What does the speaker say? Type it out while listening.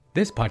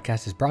This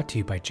podcast is brought to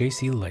you by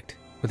J.C. Licht.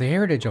 With a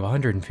heritage of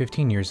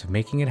 115 years of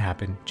making it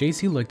happen,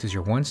 J.C. Licht is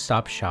your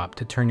one-stop shop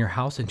to turn your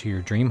house into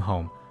your dream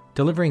home,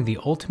 delivering the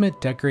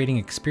ultimate decorating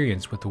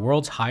experience with the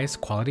world's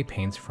highest quality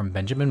paints from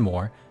Benjamin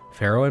Moore,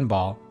 Farrow &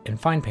 Ball, and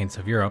fine paints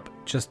of Europe,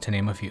 just to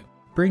name a few.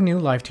 Bring new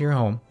life to your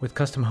home with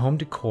custom home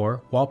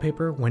decor,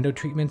 wallpaper, window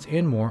treatments,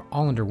 and more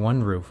all under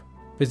one roof.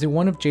 Visit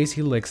one of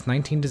J.C. Licht's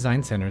 19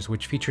 design centers,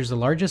 which features the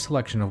largest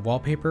selection of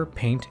wallpaper,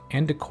 paint,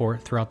 and decor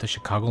throughout the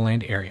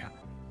Chicagoland area.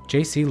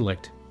 J.C.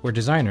 Licht, where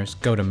designers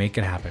go to make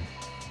it happen.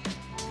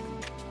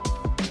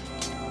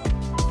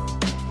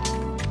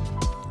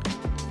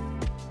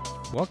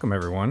 Welcome,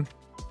 everyone,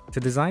 to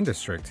Design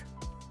District,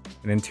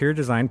 an interior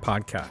design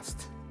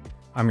podcast.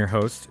 I'm your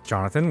host,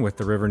 Jonathan, with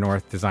the River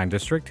North Design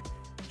District,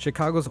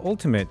 Chicago's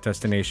ultimate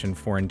destination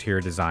for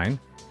interior design.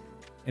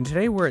 And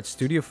today we're at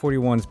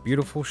Studio41's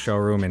beautiful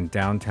showroom in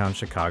downtown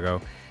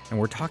Chicago, and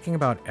we're talking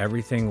about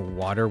everything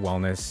water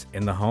wellness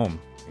in the home,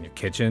 in your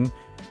kitchen,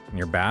 in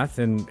your bath,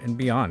 and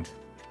beyond.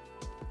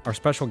 Our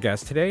special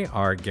guests today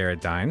are Garrett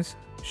Dynes,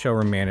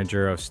 Showroom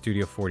Manager of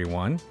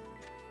Studio41,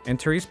 and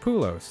Terese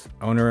Poulos,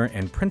 owner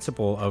and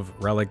principal of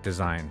Relic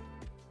Design.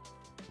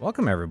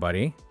 Welcome,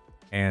 everybody,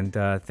 and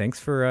thanks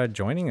for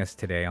joining us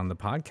today on the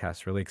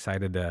podcast. Really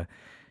excited to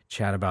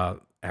chat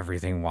about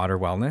everything water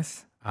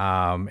wellness.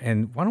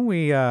 And why don't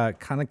we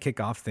kind of kick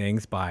off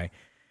things by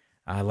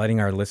letting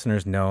our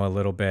listeners know a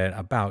little bit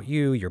about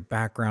you, your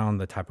background,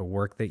 the type of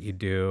work that you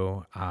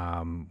do.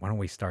 Why don't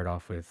we start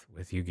off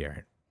with you,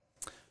 Garrett?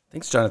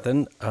 Thanks,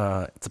 Jonathan.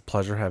 It's a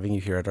pleasure having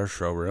you here at our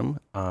showroom.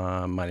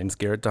 My name is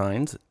Garrett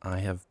Dynes. I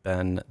have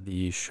been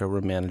the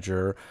showroom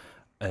manager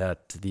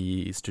at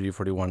the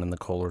Studio41 in the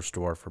Kohler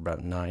store for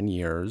about 9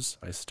 years.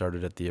 I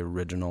started at the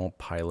original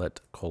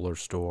pilot Kohler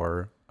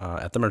store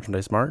at the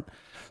Merchandise Mart.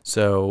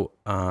 So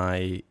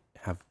I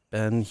have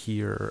been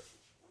here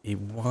a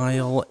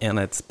while, and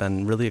it's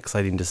been really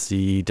exciting to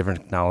see different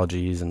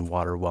technologies and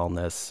water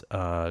wellness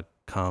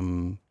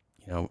come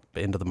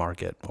into the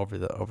market over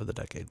the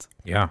decades.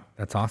 Yeah,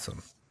 that's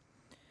awesome.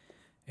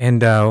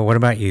 And what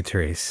about you,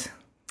 Terese?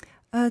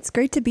 It's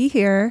great to be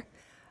here.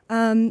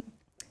 My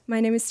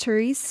name is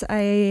Terese.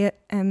 I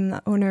am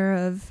the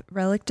owner of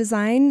Relic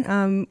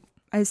Design.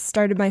 I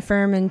started my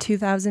firm in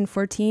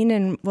 2014,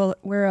 and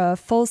we're a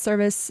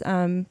full-service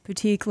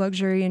boutique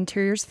luxury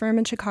interiors firm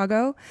in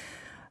Chicago.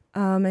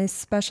 I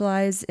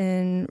specialize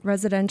in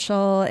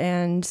residential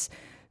and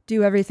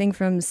do everything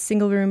from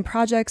single-room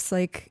projects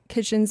like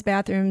kitchens,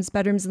 bathrooms,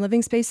 bedrooms, and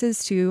living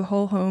spaces to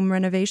whole home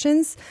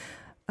renovations.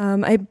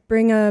 I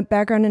bring a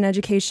background in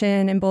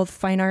education in both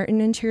fine art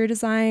and interior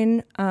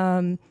design,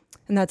 and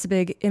that's a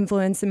big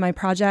influence in my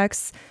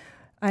projects.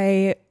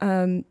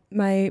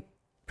 My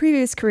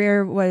previous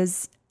career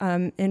was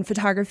in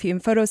photography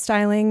and photo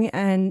styling,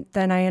 and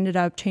then I ended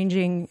up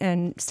changing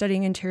and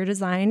studying interior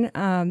design.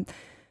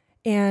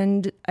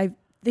 And I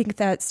think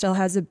that still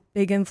has a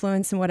big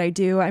influence in what I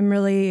do. I'm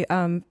really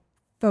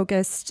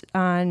focused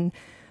on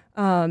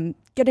getting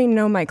to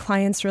know my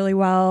clients really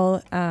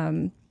well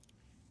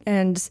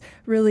and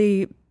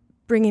really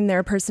bringing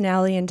their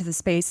personality into the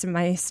space. And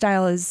my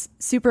style is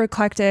super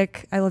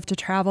eclectic. I love to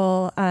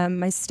travel.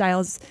 My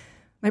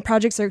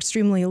projects are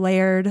extremely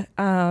layered,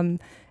 and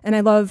I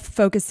love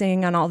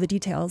focusing on all the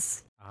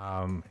details.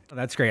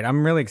 That's great.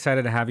 I'm really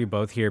excited to have you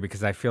both here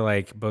because I feel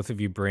like both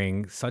of you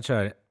bring such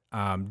a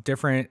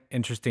different,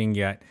 interesting,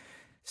 yet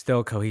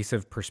still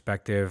cohesive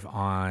perspective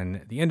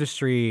on the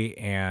industry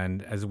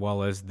and as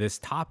well as this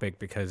topic,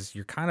 because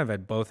you're kind of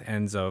at both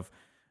ends of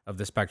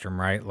the spectrum,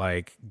 right?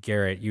 Like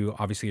Garrett, you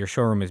obviously, your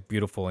showroom is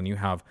beautiful and you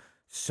have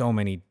so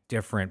many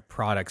different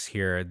products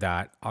here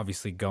that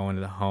obviously go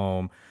into the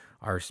home,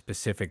 are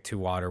specific to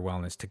water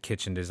wellness, to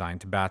kitchen design,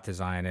 to bath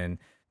design. And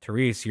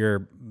Terese,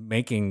 you're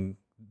making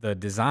the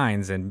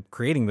designs and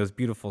creating those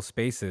beautiful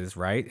spaces,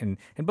 right? And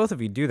both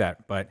of you do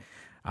that, but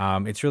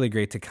it's really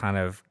great to kind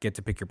of get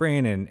to pick your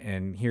brain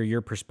and hear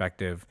your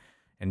perspective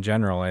in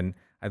general. And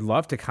I'd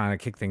love to kind of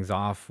kick things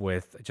off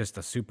with just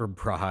a super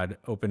broad,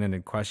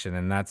 open-ended question,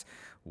 and that's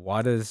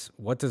what does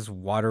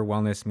water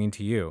wellness mean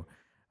to you?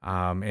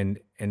 And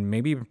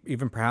maybe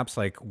even perhaps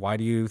like why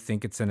do you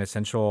think it's an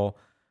essential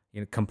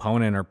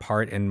component or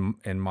part in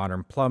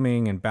modern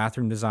plumbing and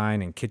bathroom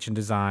design and kitchen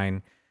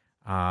design,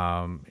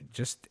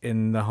 just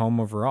in the home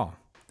overall?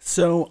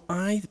 So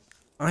I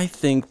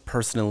think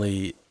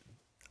personally,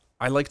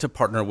 I like to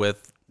partner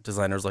with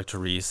designers like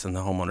Terese and the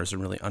homeowners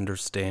and really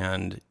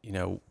understand,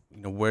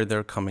 where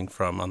they're coming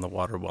from on the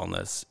water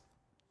wellness,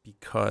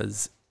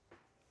 because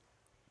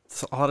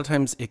a lot of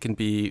times it can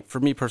be,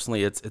 for me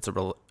personally, it's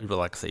a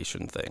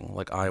relaxation thing.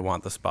 Like I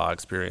want the spa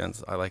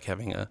experience. I like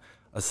having a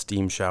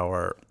steam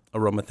shower,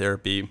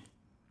 aromatherapy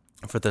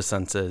for the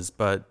senses,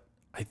 but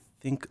I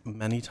think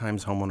many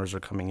times homeowners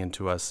are coming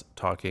into us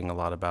talking a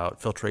lot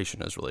about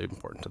filtration is really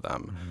important to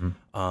them.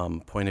 Mm-hmm.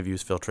 Point of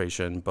use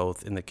filtration,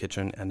 both in the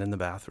kitchen and in the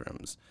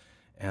bathrooms.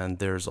 And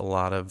there's a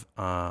lot of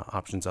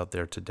options out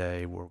there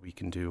today where we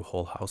can do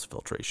whole house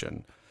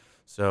filtration.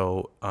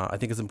 So I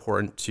think it's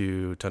important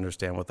to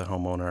understand what the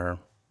homeowner,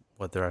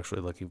 what they're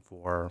actually looking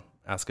for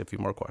ask a few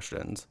more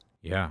questions.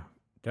 Yeah,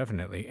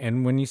 definitely.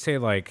 And when you say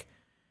like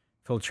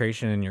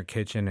filtration in your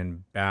kitchen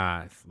and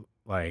bath,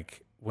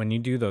 like when you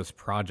do those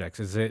projects,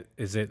 is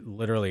it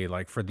literally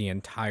like for the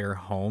entire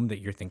home that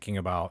you're thinking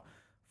about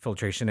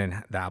filtration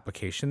and the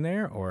application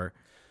there, or?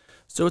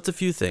 So it's a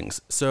few things.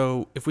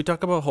 So if we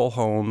talk about whole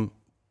home,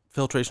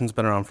 filtration's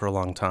been around for a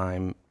long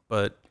time,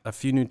 but a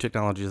few new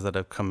technologies that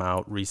have come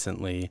out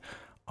recently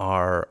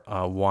are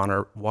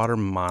water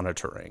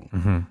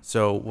monitoring.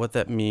 So what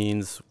that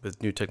means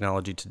with new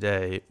technology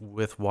today,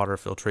 with water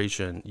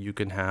filtration, you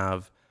can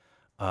have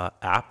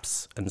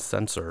apps and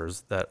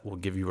sensors that will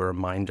give you a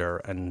reminder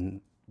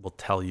and will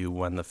tell you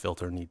when the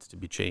filter needs to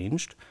be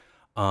changed.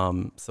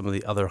 Some of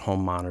the other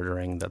home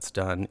monitoring that's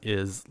done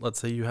is, let's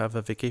say you have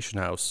a vacation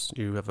house,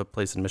 you have a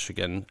place in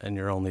Michigan, and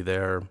you're only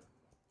there,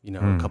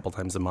 a couple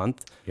times a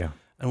month. Yeah.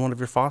 And one of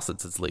your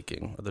faucets is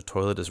leaking or the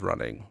toilet is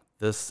running.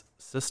 This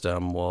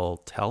system will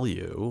tell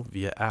you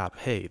via app,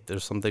 hey,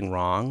 there's something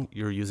wrong.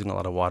 You're using a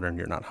lot of water and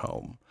you're not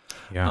home.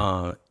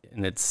 Yeah.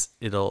 And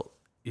it'll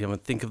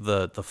think of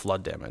the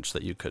flood damage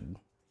that you could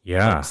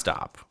Yeah.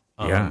 stop.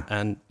 Yeah.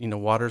 And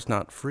water's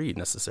not free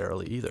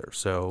necessarily either.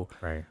 So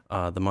Right.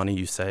 the money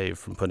you save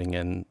from putting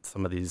in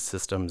some of these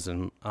systems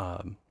and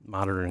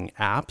monitoring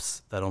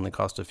apps that only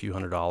cost a few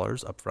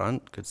 $100s up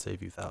front could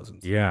save you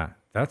thousands. Yeah,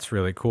 that's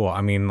really cool.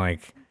 I mean,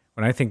 like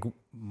when I think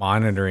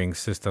monitoring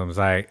systems,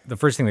 the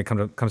first thing that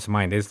comes to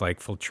mind is like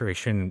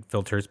filtration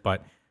filters,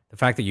 but the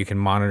fact that you can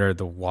monitor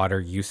the water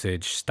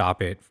usage,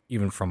 stop it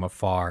even from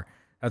afar,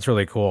 that's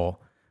really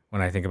cool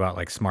when I think about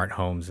like smart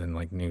homes and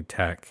like new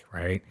tech,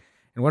 right?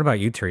 And what about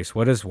you, Terese?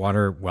 What does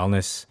water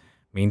wellness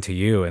mean to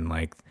you and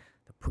like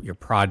your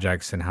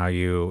projects and how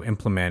you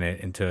implement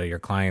it into your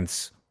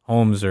clients'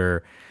 homes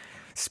or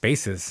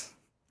spaces?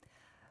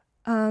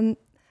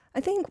 I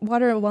think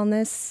water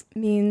wellness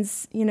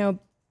means,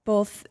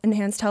 both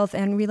enhanced health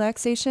and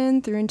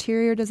relaxation through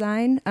interior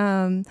design.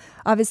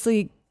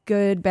 Obviously,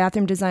 good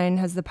bathroom design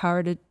has the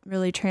power to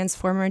really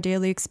transform our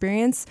daily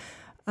experience.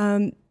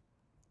 I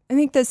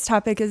think this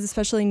topic is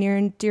especially near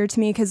and dear to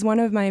me because one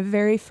of my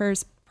very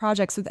first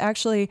projects with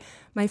actually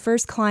my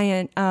first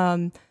client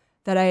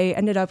that I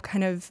ended up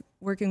kind of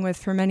working with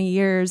for many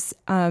years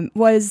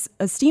was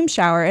a steam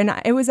shower. And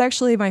it was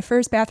actually my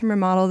first bathroom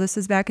remodel. This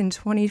was back in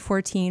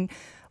 2014,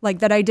 like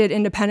that I did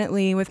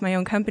independently with my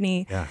own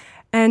company. Yeah.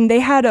 And they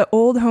had an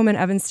old home in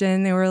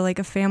Evanston. They were like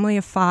a family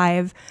of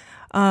 5.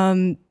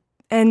 And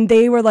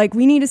they were like,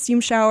 we need a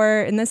steam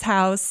shower in this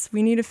house.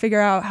 We need to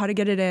figure out how to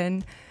get it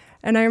in.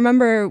 And I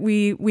remember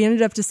we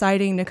ended up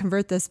deciding to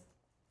convert this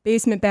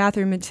basement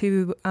bathroom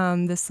into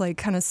this like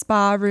kind of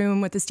spa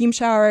room with a steam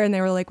shower. And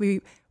they were like,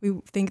 we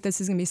think this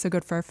is going to be so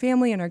good for our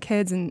family and our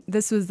kids. And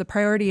this was the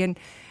priority. And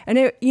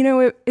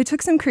it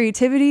took some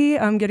creativity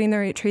getting the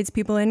right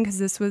tradespeople in because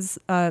this was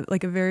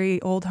like a very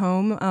old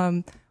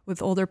home with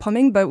older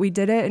plumbing, but we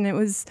did it and it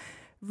was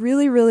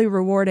really, really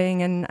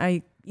rewarding. And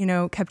I,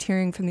 kept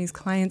hearing from these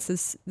clients,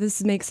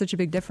 this makes such a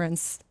big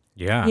difference,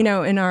 Yeah.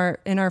 in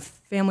our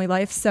family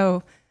life.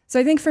 So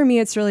I think for me,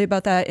 it's really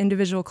about that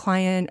individual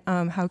client.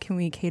 How can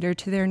we cater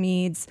to their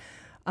needs?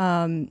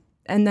 And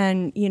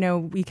then,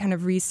 we kind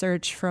of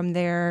research from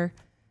there,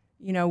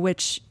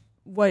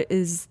 what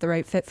is the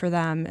right fit for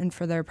them and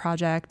for their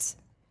project.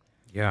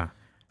 Yeah.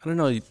 I don't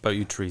know about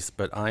you, Terese,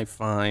 but I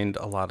find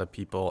a lot of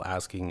people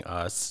asking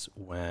us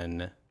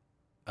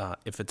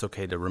if it's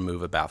okay to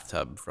remove a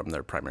bathtub from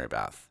their primary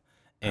bath.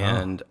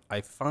 And I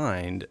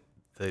find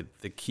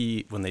the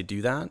key when they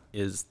do that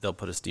is they'll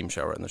put a steam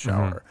shower in the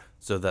shower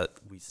so that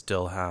we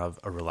still have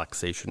a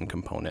relaxation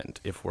component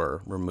if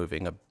we're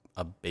removing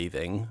a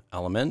bathing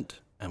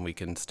element, and we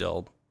can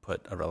still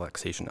put a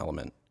relaxation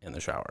element in the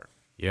shower.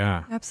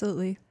 Yeah.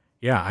 Absolutely.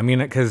 Yeah, I mean,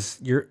 because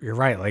you're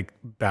right. Like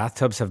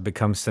bathtubs have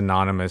become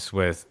synonymous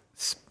with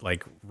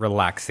like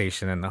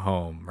relaxation in the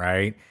home,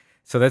 right?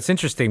 So that's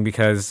interesting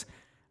because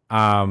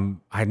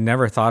I'd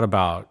never thought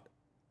about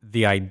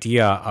the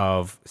idea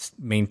of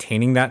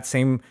maintaining that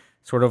same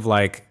sort of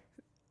like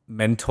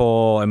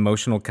mental,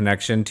 emotional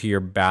connection to your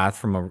bath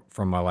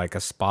from a like a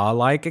spa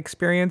like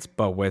experience,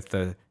 but with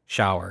the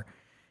shower.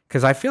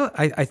 Because I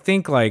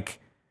think like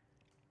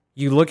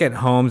you look at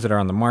homes that are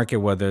on the market,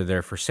 whether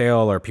they're for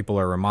sale or people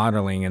are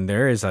remodeling, and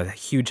there is a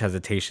huge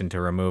hesitation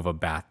to remove a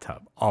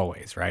bathtub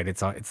always, right?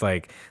 It's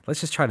like,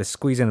 let's just try to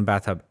squeeze in a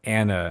bathtub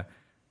and a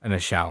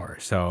shower.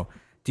 So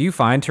do you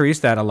find,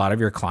 Terese, that a lot of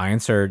your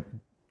clients are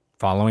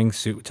following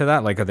suit to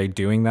that? Like, are they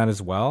doing that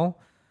as well?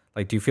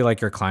 Like, do you feel like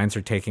your clients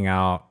are taking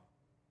out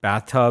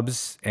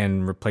bathtubs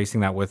and replacing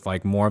that with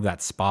like more of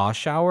that spa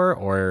shower,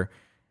 or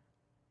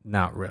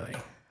not really?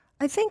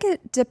 I think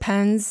it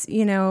depends,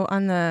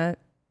 on the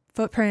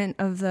footprint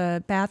of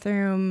the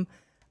bathroom,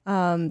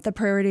 the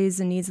priorities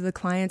and needs of the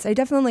clients. I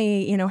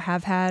definitely,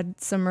 have had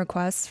some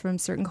requests from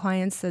certain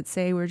clients that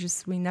say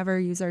we never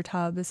use our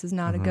tub. This is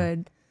not a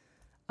good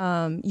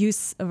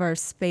use of our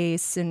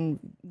space, and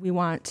we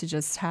want to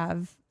just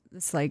have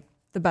this like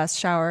the best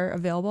shower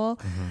available.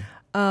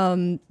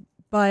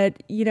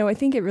 But I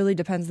think it really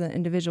depends on the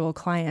individual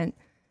client.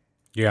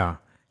 Yeah.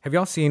 Have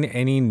y'all seen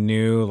any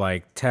new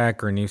like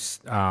tech or new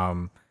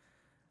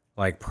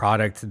like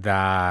product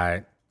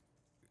that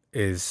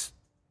is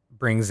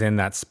brings in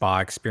that spa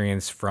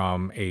experience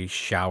from a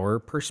shower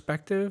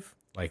perspective?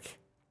 Like,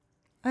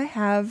 I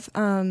have.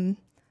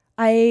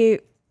 I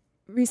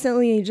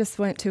recently just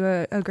went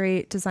to a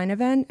great design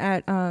event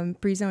at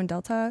Brizo and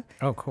Delta.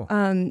 oh, cool.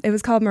 It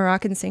was called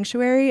Moroccan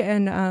Sanctuary,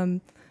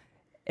 and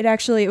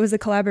it was a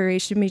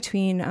collaboration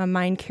between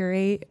Mind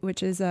Curate,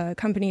 which is a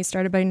company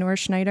started by Nora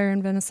Schneider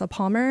and Vanessa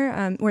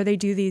Palmer, where they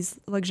do these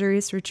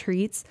luxurious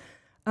retreats.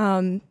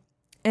 And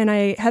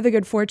I had the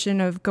good fortune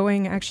of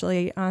going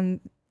actually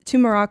to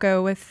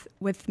Morocco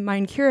with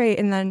Mind Curate,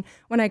 and then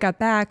when I got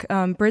back,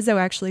 Brizo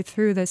actually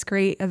threw this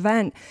great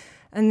event,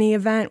 and the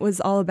event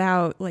was all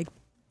about like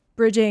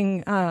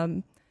bridging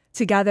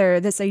together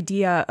this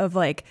idea of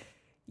like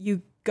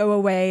you go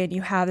away and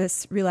you have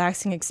this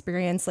relaxing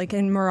experience. Like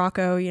in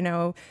Morocco,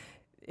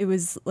 it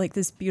was like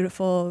this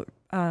beautiful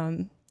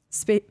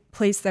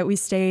place that we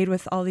stayed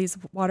with all these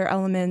water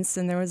elements,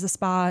 and there was a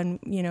spa, and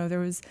there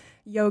was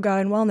yoga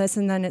and wellness,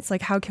 and then it's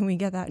like, how can we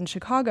get that in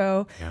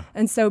Chicago? Yeah.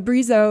 And so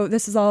Brizo,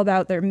 this is all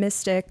about their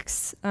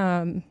Mystics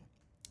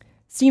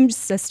steam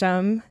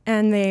system,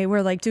 and they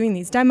were like doing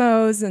these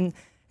demos, and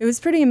it was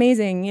pretty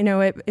amazing.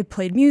 It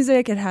played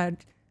music, it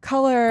had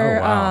color,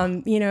 Oh, wow.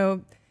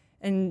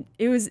 and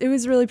it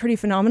was really pretty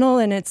phenomenal.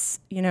 And it's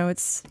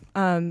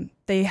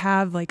they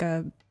have like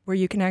where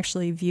you can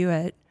actually view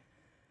it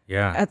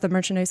Yeah. at the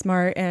Merchandise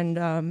Mart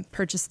and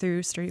purchase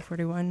through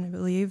Studio41, I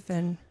believe.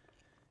 And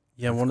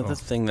Yeah, one of the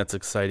things that's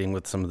exciting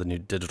with some of the new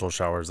digital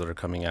showers that are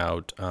coming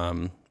out,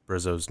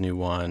 Brizo's new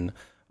one,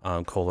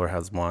 Kohler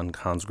has one,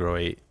 Consgrow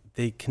 8,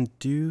 they can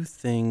do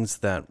things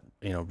that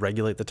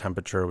regulate the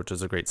temperature, which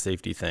is a great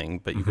safety thing,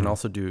 but you can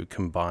also do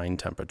combined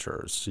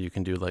temperatures. So you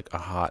can do like a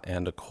hot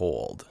and a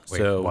cold. Wait,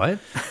 so what?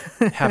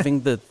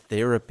 having the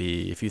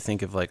therapy, if you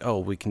think of like, oh,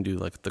 we can do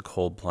like the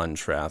cold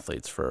plunge for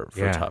athletes for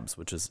Yeah. tubs,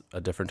 which is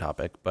a different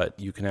topic, but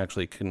you can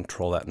actually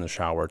control that in the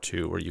shower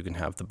too, where you can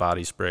have the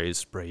body sprays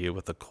spray you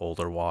with the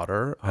colder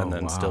water and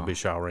then still wow. be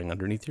showering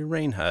underneath your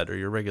rain head or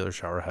your regular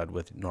shower head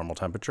with normal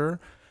temperature.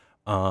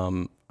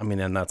 And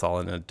that's all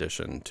in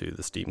addition to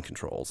the steam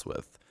controls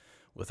with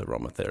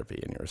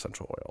aromatherapy and your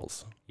essential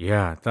oils.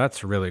 Yeah,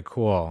 that's really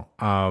cool.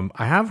 I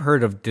have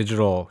heard of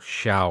digital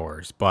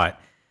showers, but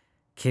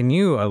can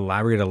you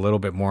elaborate a little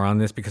bit more on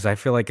this? Because I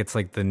feel like it's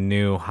like the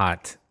new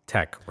hot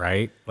tech,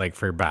 right? Like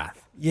for your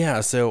bath.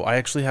 Yeah, so I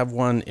actually have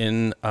one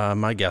in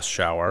my guest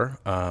shower.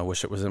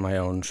 Wish it was in my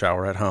own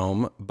shower at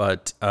home,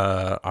 but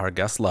our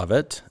guests love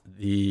it.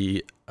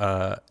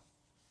 I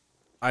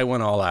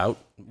went all out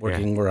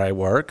working where I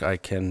work. I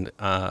can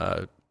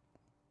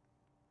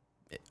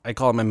I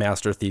call it my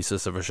master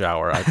thesis of a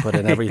shower. I put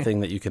in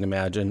everything that you can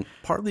imagine,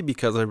 partly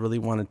because I really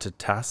wanted to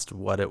test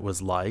what it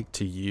was like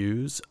to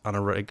use on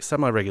a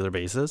semi-regular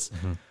basis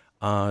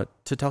to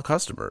tell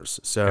customers.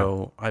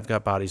 So I've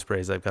got body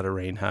sprays, I've got a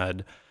rain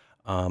head,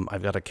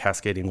 I've got a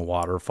cascading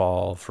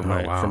waterfall for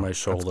my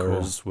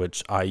shoulders,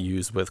 which I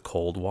use with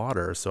cold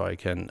water so I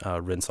can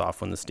rinse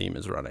off when the steam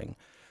is running.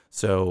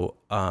 So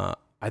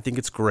I think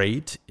it's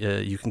great.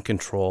 You can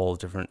control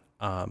different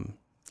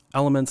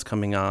elements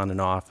coming on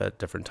and off at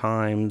different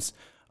times,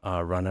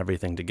 run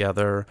everything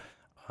together.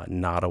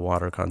 Not a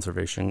water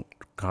conservation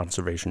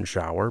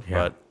shower,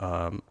 but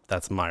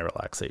that's my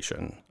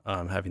relaxation.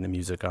 Having the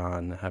music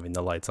on, having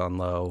the lights on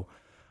low.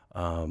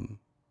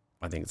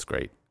 I think it's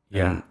great.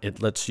 Yeah. And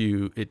it lets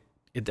you,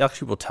 it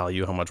actually will tell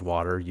you how much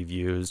water you've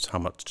used, how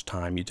much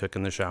time you took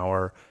in the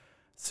shower.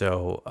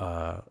 So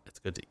it's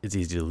good. It's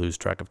easy to lose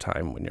track of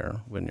time when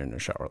you're in a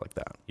shower like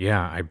that.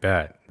 Yeah, I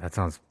bet. That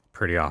sounds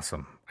pretty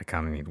awesome. I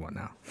kind of need one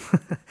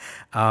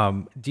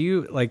now. Do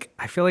you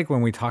I feel like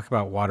when we talk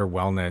about water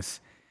wellness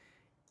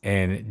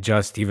and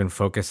just even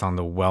focus on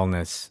the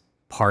wellness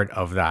part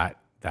of that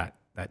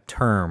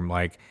term,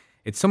 like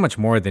it's so much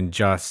more than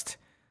just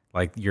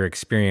like your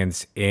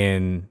experience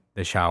in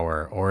the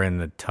shower or in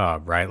the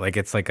tub, right? Like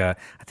it's like I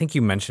think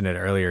you mentioned it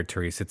earlier,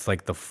 Terese, it's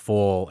like the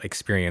full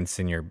experience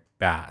in your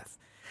bath.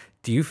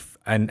 Do you,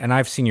 and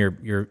I've seen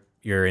your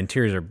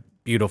interiors are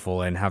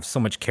beautiful and have so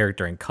much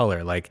character and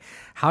color. Like,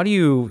 how do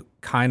you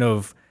kind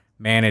of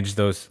manage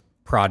those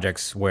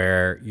projects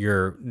where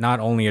you're not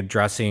only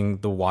addressing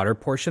the water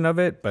portion of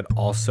it, but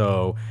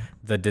also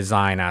the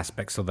design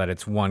aspect so that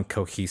it's one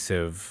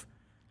cohesive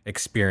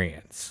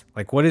experience?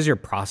 Like, what is your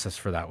process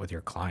for that with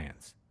your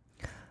clients?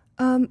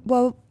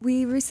 Well,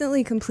 we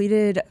recently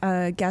completed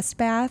a guest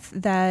bath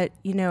that,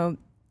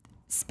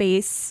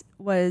 space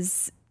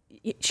was,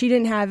 she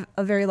didn't have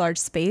a very large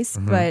space,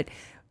 but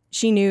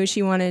she knew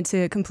she wanted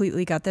to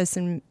completely gut this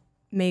and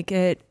make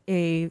it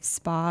a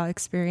spa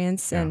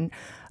experience. Yeah.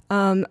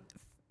 And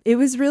it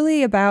was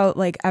really about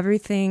like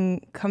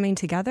everything coming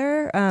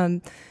together.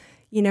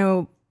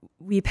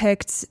 We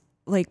picked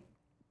like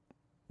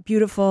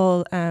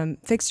beautiful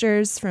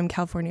fixtures from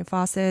California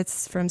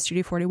Faucets, from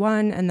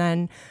Studio41, and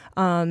then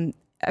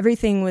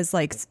everything was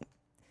like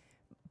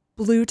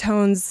blue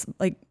tones,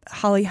 like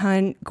Holly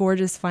Hunt,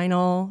 gorgeous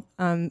vinyl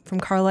from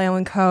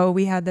Carlisle & Co.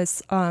 We had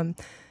this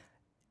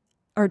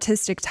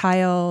artistic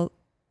tile,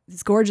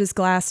 this gorgeous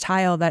glass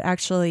tile that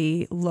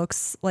actually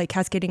looks like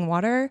cascading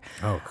water.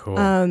 Oh, cool.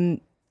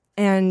 And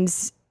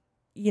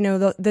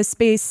the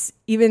space,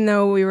 even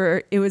though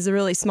it was a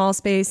really small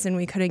space and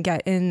we couldn't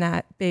get in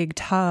that big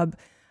tub,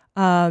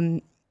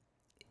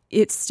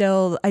 it's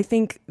still, I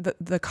think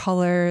the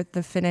color,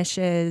 the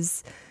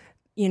finishes,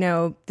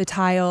 the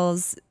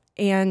tiles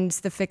and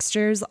the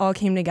fixtures all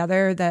came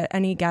together that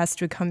any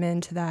guest would come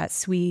into that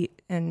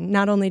suite. And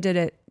not only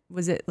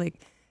was it like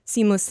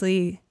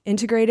seamlessly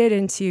integrated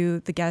into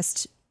the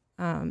guest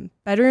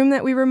bedroom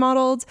that we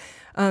remodeled,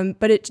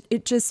 but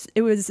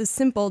it was a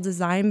simple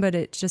design, but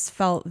it just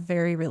felt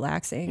very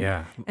relaxing.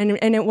 Yeah. And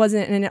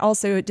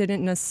it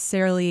didn't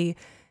necessarily,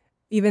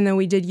 even though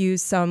we did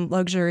use some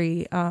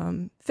luxury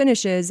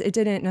finishes, it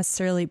didn't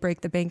necessarily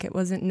break the bank. It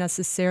wasn't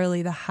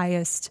necessarily the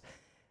highest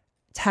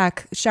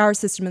tech shower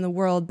system in the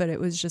world, but it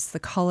was just the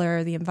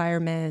color, the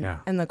environment,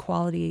 and the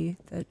quality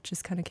that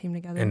just kind of came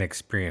together. An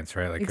experience,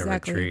 right? Like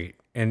Exactly. a retreat.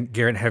 And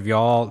Garrett, have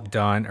y'all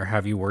done or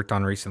have you worked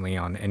on recently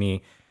on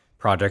any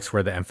projects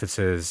where the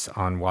emphasis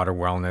on water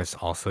wellness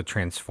also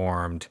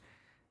transformed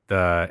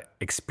the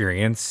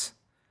experience?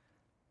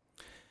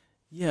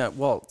 Yeah,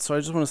 well, so I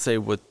just want to say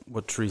what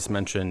Terese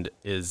mentioned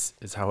is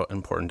how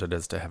important it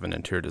is to have an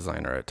interior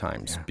designer at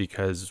times,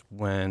 because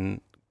when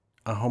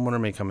a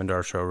homeowner may come into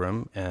our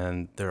showroom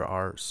and there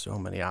are so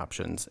many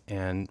options,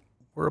 and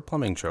we're a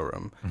plumbing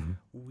showroom,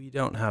 we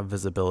don't have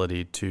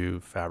visibility to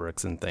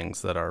fabrics and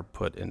things that are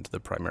put into the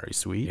primary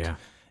suite. Yeah.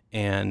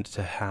 And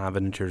to have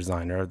an interior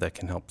designer that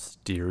can help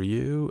steer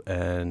you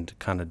and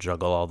kind of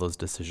juggle all those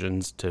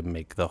decisions to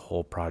make the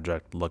whole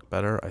project look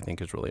better, I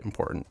think is really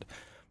important.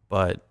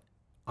 But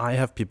I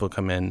have people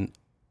come in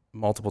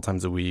multiple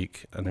times a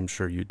week, and I'm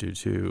sure you do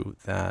too,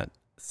 that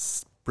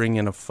bring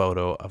in a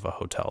photo of a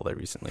hotel they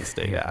recently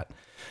stayed at.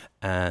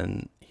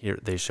 And here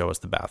they show us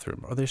the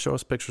bathroom, or they show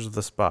us pictures of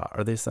the spa,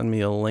 or they send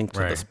me a link to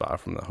the spa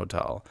from the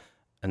hotel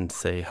and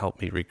say, help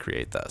me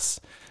recreate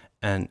this.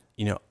 And,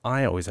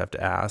 I always have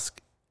to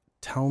ask,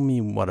 tell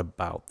me what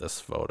about this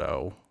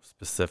photo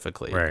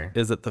specifically? Right.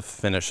 Is it the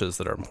finishes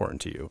that are important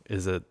to you?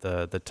 Is it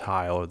the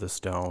tile or the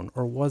stone?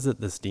 Or was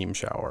it the steam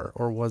shower?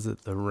 Or was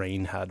it the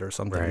rain head or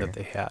something that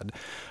they had?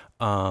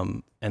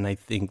 And I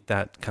think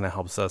that kind of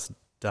helps us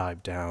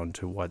dive down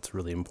to what's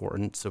really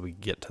important so we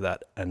get to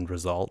that end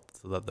result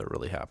so that they're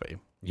really happy.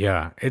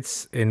 Yeah.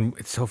 It's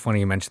so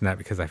funny you mentioned that,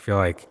 because I feel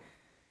like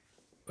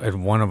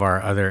in one of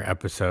our other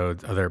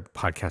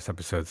podcast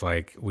episodes,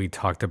 like we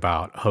talked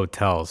about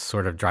hotels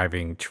sort of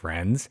driving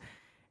trends,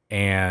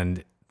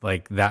 and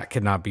like that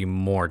could not be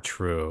more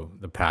true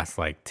the past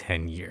like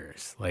 10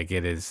 years. Like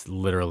it is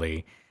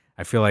literally,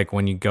 I feel like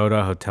when you go to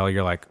a hotel,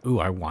 you're like, ooh,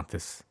 I want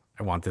this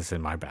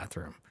in my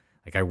bathroom.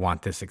 Like I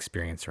want this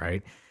experience,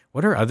 right?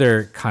 What are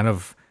other kind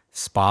of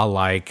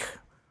spa-like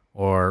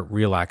or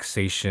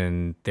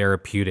relaxation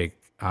therapeutic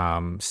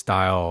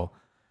style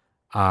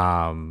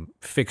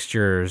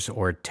fixtures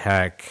or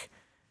tech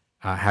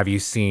have you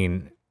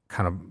seen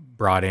kind of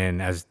brought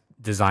in as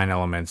design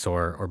elements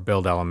or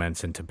build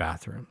elements into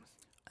bathrooms?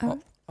 Go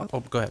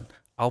ahead.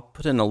 I'll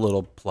put in a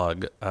little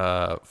plug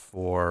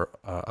for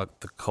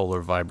the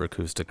Kohler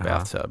Vibroacoustic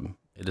bathtub.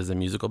 It is a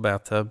musical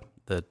bathtub.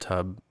 The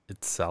tub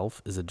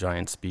itself is a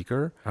giant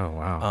speaker. Oh,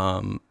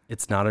 wow.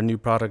 It's not a new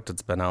product.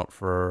 It's been out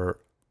for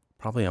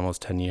probably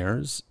almost 10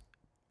 years,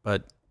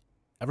 but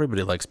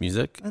everybody likes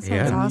music. That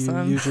sounds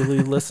awesome. You usually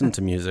listen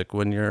to music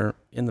when you're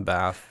in the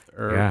bath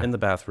or in the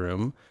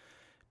bathroom.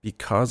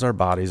 Because our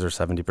bodies are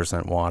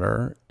 70%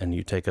 water, and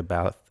you take a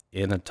bath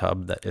in a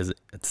tub that is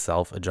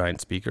itself a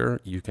giant speaker,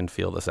 you can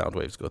feel the sound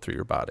waves go through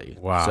your body.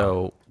 Wow.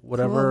 So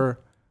whatever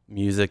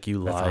music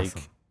you That's like,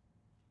 awesome.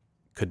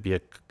 could be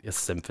a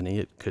symphony,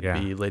 it could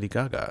be Lady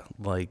Gaga.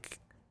 Like,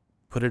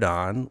 put it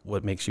on,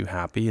 what makes you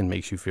happy and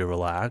makes you feel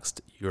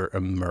relaxed, you're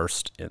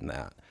immersed in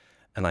that.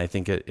 And I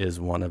think it is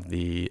one of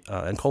the,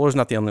 and Kohler's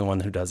not the only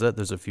one who does it.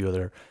 There's a few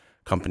other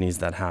companies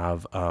that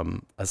have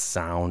a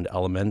sound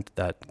element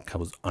that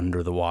goes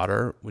under the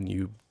water. When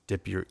you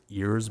dip your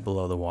ears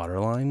below the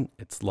waterline,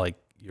 it's like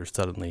you're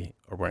suddenly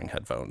wearing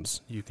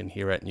headphones. You can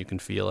hear it and you can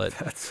feel it.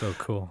 That's so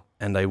cool.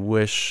 And I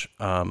wish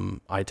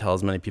I tell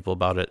as many people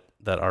about it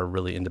that are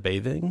really into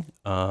bathing.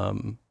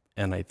 And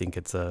I think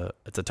it's a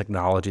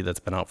technology that's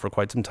been out for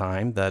quite some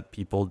time that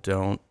people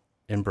don't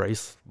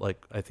embrace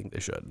like I think they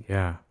should.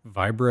 Yeah.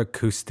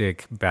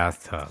 Vibroacoustic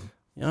bathtub.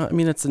 Yeah, I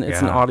mean it's an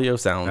audio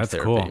sound That's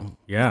therapy. cool.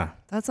 Yeah.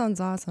 That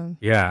sounds awesome.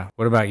 Yeah.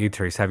 What about you,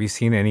 Terese? Have you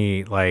seen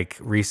any like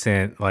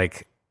recent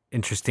like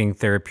interesting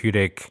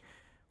therapeutic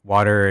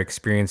water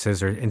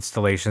experiences or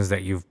installations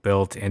that you've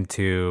built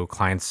into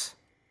clients'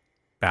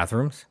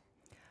 bathrooms?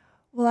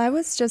 Well, I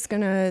was just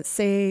going to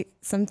say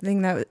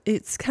something that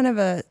it's kind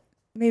of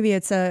maybe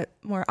it's a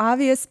more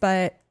obvious,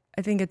 but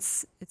I think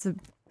it's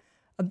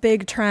a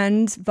big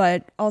trend,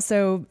 but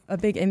also a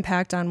big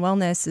impact on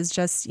wellness is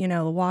just, the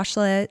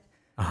washlet,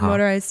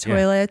 motorized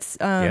toilets.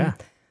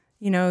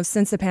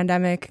 Since the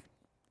pandemic,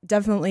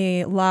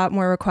 definitely a lot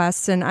more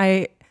requests. And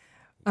I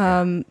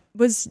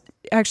was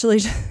actually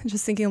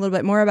just thinking a little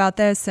bit more about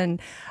this,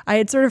 and I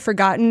had sort of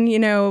forgotten,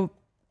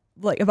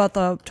 like about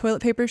the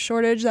toilet paper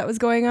shortage that was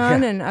going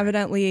on, and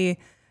evidently,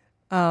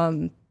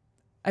 I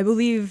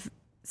believe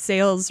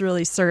sales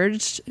really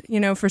surged,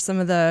 for some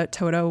of the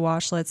Toto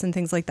washlets and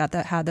things like that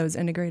that had those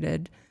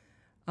integrated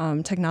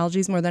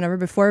technologies more than ever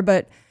before.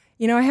 But,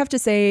 I have to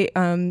say,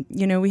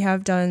 we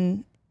have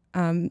done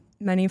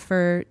many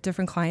for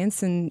different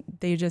clients, and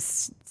they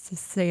just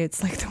say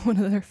it's like one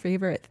of their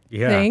favorite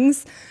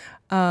things.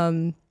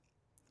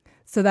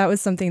 So that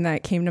was something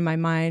that came to my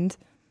mind.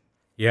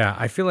 Yeah,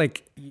 I feel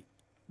like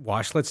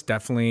washlets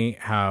definitely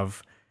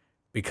have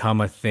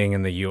become a thing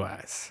in the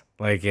US.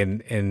 Like,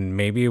 and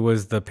maybe it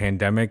was the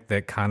pandemic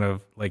that kind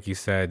of, like you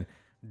said,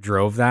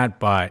 drove that.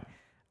 But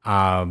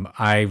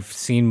I've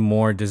seen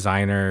more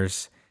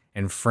designers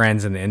and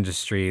friends in the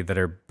industry that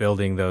are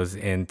building those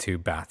into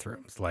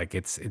bathrooms. Like,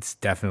 it's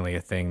definitely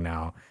a thing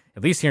now,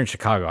 at least here in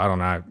Chicago. I don't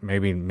know,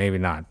 maybe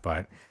not,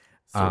 but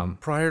so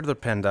prior to the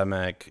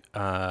pandemic,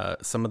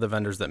 some of the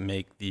vendors that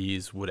make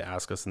these would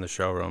ask us in the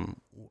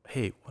showroom,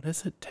 hey, what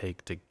does it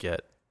take to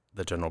get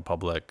the general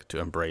public to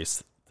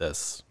embrace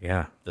this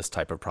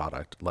type of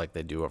product like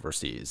they do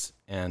overseas?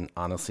 And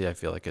honestly, I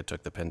feel like it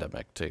took the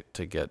pandemic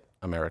to get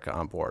America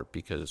on board,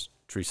 because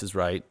Terese is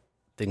right.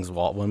 Things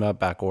went up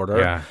back order.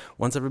 Yeah.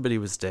 Once everybody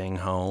was staying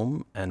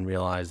home and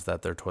realized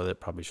that their toilet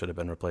probably should have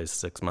been replaced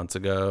 6 months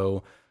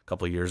ago, a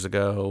couple of years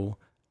ago,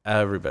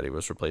 everybody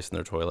was replacing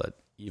their toilet,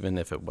 even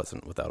if it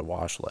wasn't without a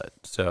washlet.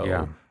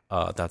 So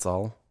that's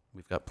all.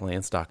 We've got plenty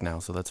in stock now,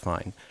 so that's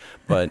fine.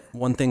 But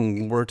one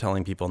thing we're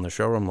telling people in the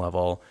showroom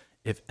level,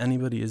 if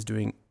anybody is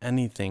doing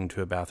anything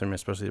to a bathroom,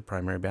 especially the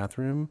primary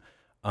bathroom,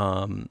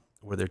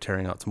 where they're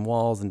tearing out some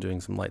walls and doing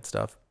some light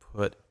stuff,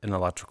 put an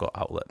electrical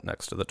outlet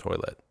next to the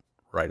toilet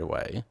right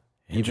away.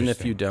 Even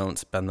if you don't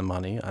spend the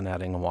money on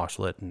adding a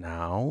washlet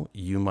now,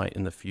 you might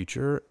in the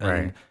future.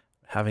 And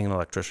having an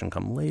electrician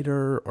come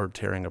later, or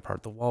tearing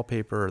apart the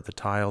wallpaper or the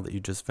tile that you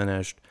just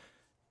finished,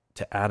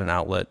 to add an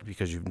outlet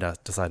because you've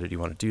decided you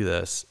want to do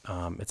this,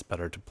 it's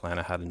better to plan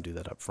ahead and do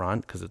that up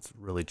front, because it's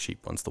really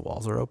cheap once the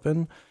walls are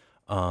open.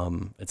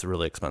 It's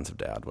really expensive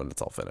to add when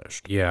it's all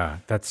finished. Yeah,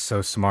 that's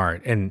so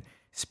smart. And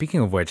speaking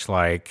of which,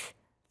 like,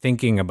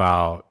 thinking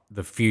about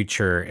the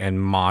future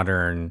and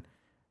modern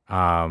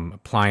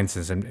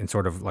appliances and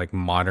sort of like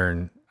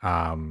modern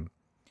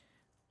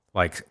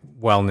like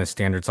wellness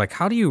standards, like,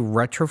 how do you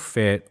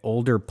retrofit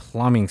older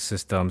plumbing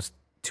systems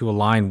to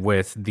align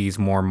with these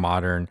more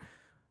modern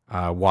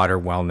water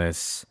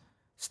wellness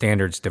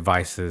standards,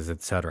 devices,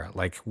 etc.?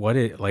 Like,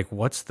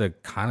 what's the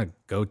kind of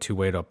go-to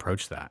way to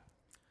approach that?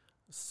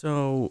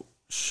 So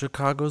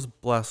Chicago's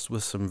blessed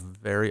with some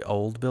very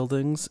old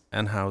buildings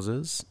and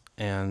houses,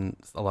 and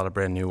a lot of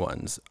brand new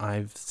ones.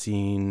 I've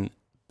seen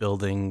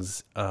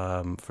buildings,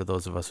 for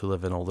those of us who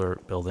live in older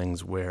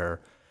buildings, where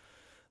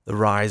the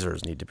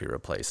risers need to be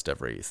replaced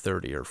every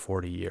 30 or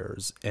 40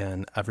 years,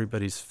 and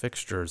everybody's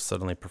fixtures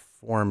suddenly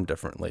perform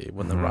differently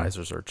when the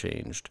risers are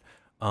changed.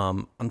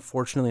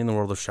 Unfortunately, in the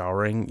world of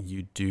showering,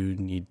 you do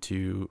need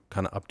to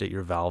kind of update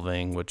your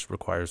valving, which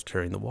requires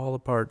tearing the wall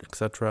apart,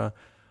 etc.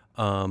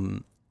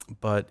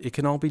 But it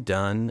can all be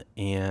done,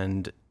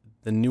 and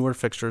the newer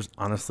fixtures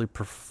honestly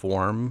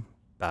perform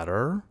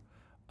better.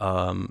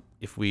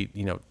 If we,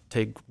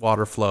 take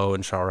water flow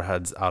and shower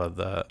heads out of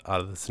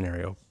the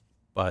scenario,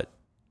 but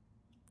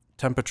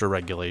temperature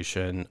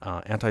regulation,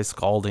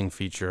 anti-scalding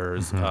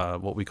features,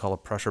 what we call a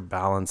pressure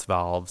balance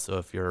valve. So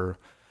if your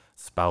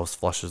spouse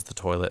flushes the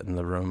toilet in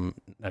the room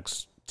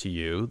next to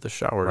you, the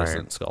shower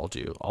doesn't scald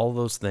you. All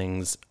those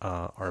things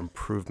are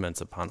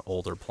improvements upon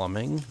older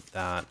plumbing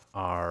that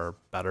are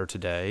better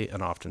today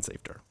and often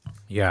safer.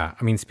 Yeah,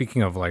 I mean,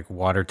 speaking of like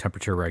water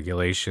temperature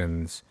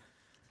regulations,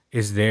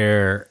 is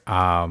there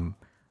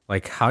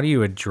like, how do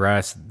you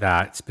address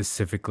that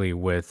specifically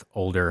with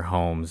older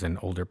homes and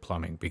older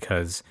plumbing?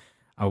 Because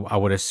I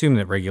would assume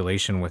that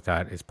regulation with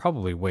that is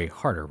probably way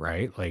harder,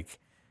 right? Like,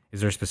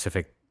 is there a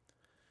specific?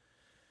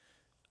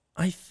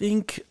 I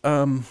think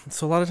so.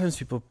 A lot of times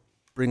people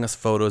bring us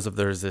photos of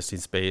their existing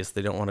space.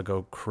 They don't want to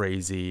go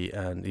crazy,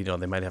 and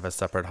they might have a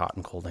separate hot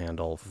and cold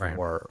handle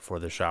for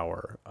the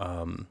shower.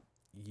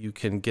 You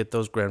can get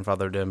those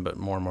grandfathered in, but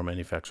more and more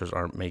manufacturers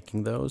aren't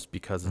making those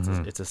because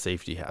it's a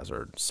safety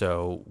hazard.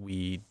 So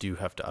we do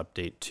have to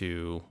update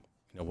to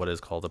what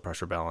is called a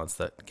pressure balance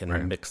that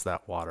can mix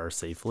that water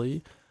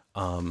safely.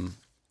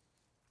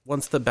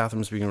 Once the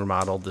bathroom's being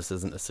remodeled, this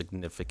isn't a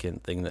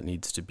significant thing that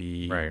needs to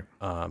be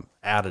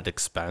added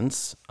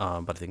expense,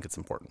 but I think it's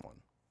an important one.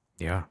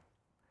 Yeah.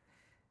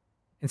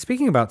 And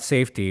speaking about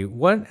safety,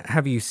 what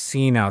have you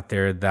seen out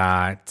there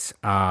that,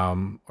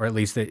 or at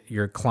least that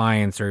your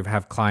clients or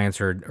have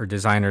clients or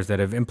designers that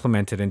have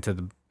implemented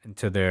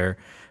into their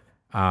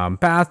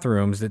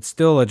bathrooms that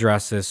still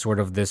addresses sort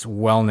of this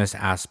wellness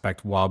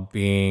aspect while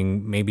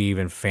being maybe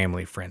even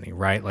family friendly,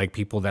 right? Like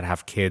people that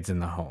have kids in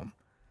the home.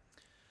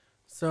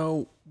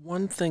 So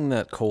one thing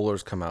that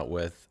Kohler's come out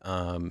with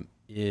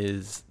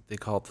is they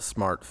call it the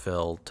Smart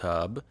Fill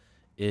tub.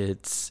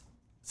 It's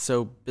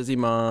so busy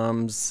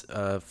moms,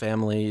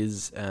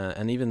 families,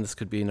 and even this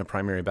could be in a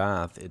primary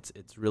bath.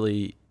 It's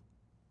really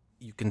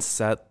you can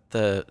set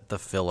the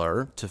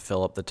filler to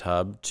fill up the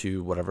tub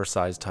to whatever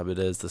size tub it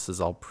is. This is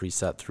all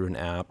preset through an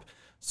app.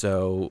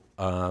 So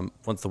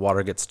once the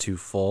water gets too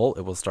full,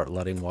 it will start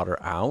letting water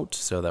out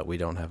so that we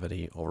don't have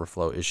any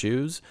overflow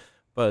issues.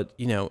 But,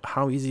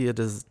 how easy it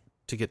is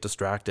to get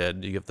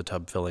distracted. You get the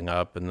tub filling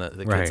up and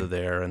the kids are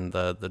there and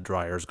the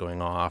dryer's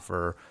going off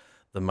or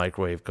the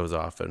microwave goes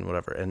off and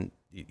whatever. And,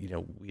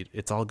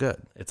 it's all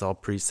good. It's all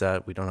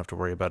preset. We don't have to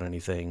worry about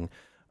anything.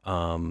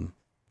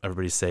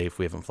 Everybody's safe.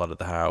 We haven't flooded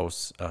the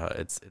house.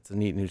 It's a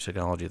neat new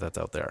technology that's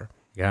out there.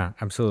 Yeah,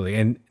 absolutely.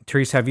 And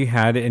Terese, have you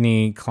had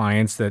any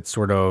clients that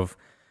sort of,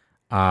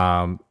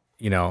 I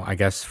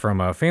guess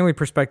from a family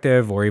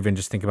perspective or even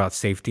just think about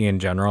safety in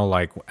general,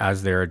 like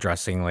as they're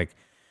addressing like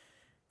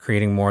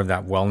creating more of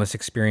that wellness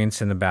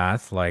experience in the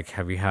bath, like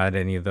have you had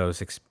any of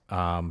those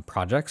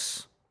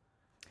projects?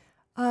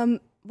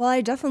 Well,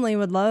 I definitely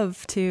would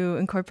love to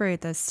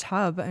incorporate this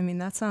tub. I mean,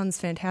 that sounds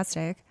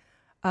fantastic.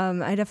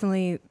 I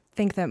definitely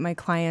think that my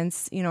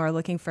clients, are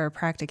looking for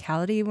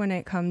practicality when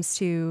it comes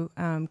to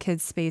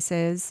kids'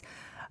 spaces.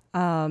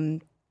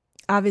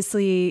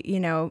 Obviously,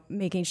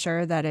 making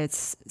sure that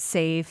it's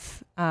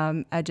safe,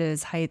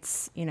 edges,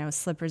 heights,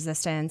 slip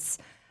resistance,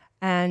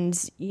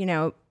 and,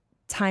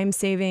 time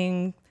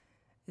saving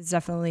is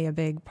definitely a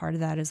big part of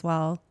that as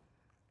well.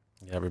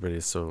 Yeah,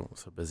 everybody's so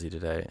busy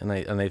today, and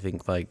I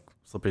think like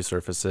slippery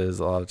surfaces.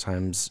 A lot of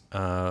times,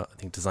 I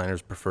think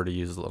designers prefer to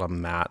use a little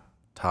matte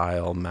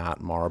tile, matte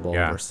marble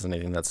versus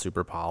anything that's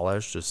super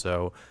polished, just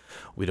so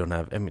we don't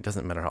have. I mean, it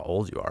doesn't matter how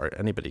old you are;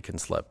 anybody can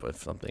slip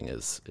if something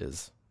is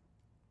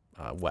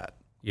wet.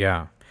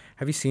 Yeah.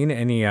 Have you seen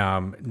any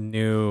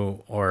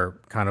new or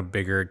kind of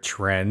bigger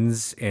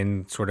trends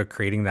in sort of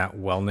creating that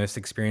wellness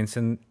experience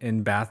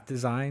in bath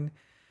design?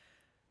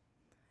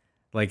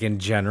 Like in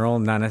general,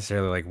 not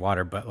necessarily like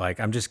water, but like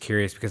I'm just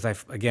curious because I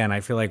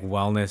feel like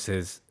wellness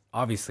is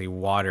obviously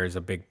water is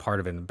a big part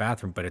of it in the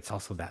bathroom, but it's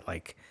also that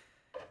like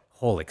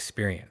whole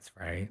experience,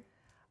 right?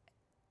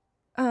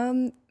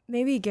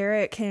 Maybe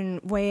Garrett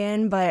can weigh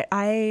in, but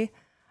I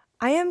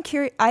am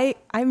curious. I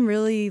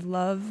really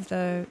love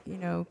the,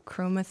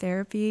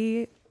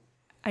 chromotherapy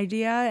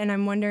idea, and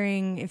I'm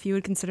wondering if you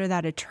would consider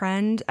that a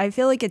trend. I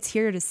feel like it's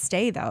here to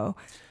stay, though.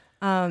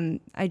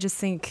 I just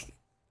think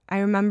I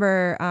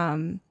remember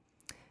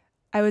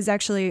I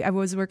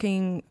was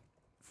working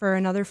for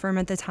another firm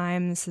at the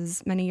time. This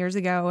is many years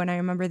ago, and I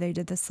remember they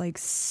did this like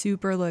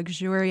super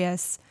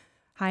luxurious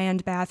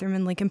high-end bathroom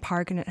in Lincoln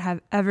Park, and it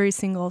had every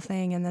single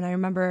thing. And then I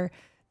remember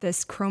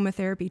this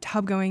chromotherapy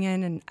tub going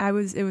in, and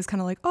it was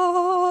kind of like,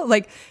 oh,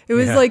 like it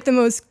was like the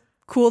most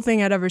cool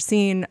thing I'd ever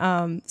seen.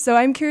 So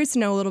I'm curious to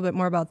know a little bit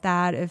more about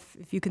that. If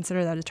you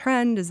consider that a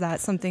trend, is that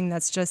something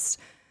that's just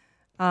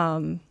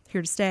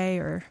here to stay,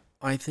 or?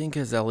 I think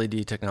as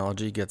LED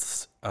technology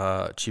gets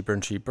cheaper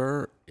and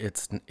cheaper,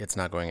 it's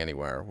not going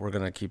anywhere. We're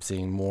going to keep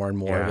seeing more and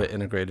more of it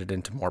integrated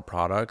into more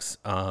products.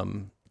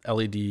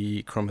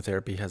 LED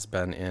chromotherapy has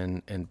been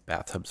in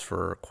bathtubs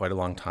for quite a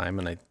long time,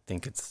 and I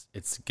think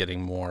it's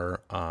getting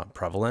more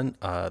prevalent.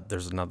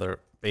 There's another,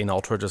 Bain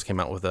Ultra just came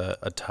out with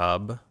a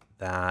tub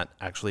that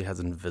actually has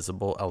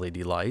invisible LED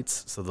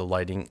lights, so the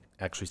lighting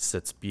actually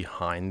sits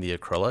behind the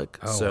acrylic.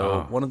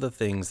 One of the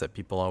things that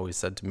people always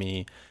said to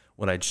me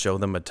when I'd show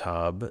them a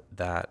tub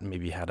that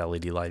maybe had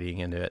LED lighting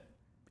in it,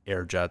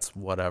 air jets,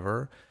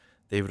 whatever,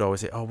 they would always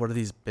say, oh, what are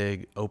these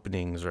big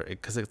openings? Or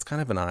because it's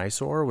kind of an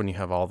eyesore when you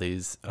have all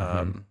these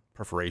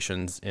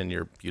perforations in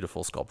your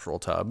beautiful sculptural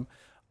tub.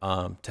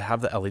 To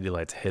have the LED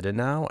lights hidden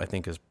now, I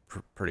think is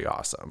pretty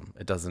awesome.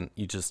 It doesn't,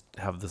 you just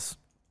have this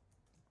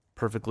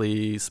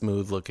perfectly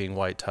smooth looking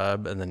white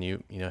tub, and then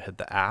you hit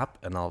the app,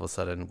 and all of a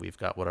sudden we've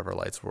got whatever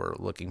lights we're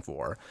looking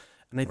for.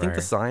 And I think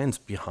the science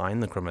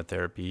behind the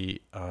chromotherapy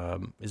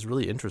is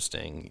really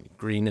interesting.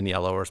 Green and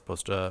yellow are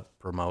supposed to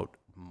promote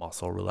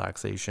muscle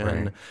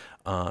relaxation.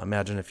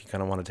 Imagine if you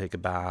kind of want to take a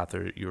bath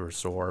or you're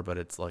sore, but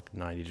it's like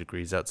 90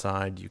 degrees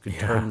outside, you could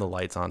turn the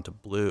lights on to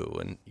blue,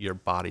 and your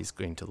body's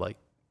going to like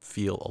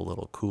feel a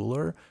little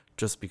cooler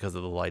just because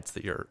of the lights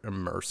that you're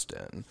immersed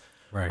in.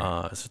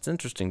 So it's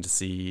interesting to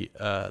see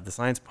the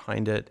science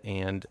behind it,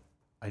 and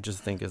I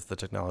just think as the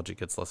technology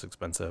gets less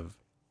expensive,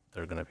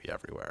 they're going to be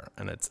everywhere,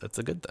 and it's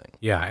a good thing.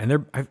 Yeah,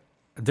 and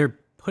they're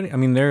putting. I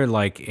mean, they're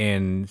like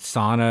in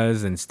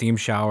saunas and steam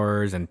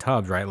showers and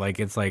tubs, right? Like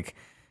it's like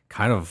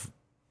kind of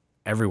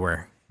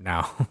everywhere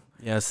now.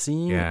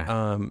 Seeing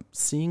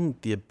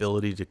the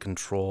ability to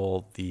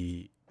control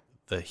the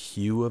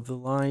hue of the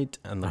light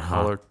and the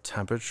color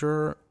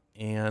temperature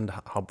and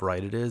how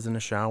bright it is in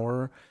a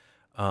shower,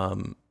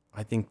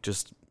 I think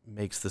just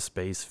makes the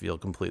space feel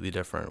completely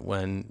different.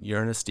 When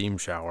you're in a steam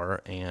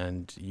shower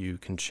and you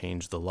can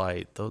change the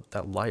light,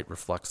 that light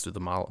reflects through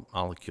the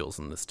molecules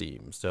in the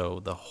steam.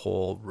 So the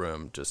whole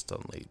room just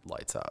suddenly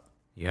lights up.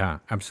 Yeah,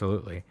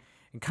 absolutely.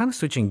 And kind of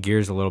switching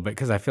gears a little bit,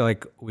 because I feel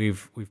like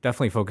we've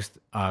definitely focused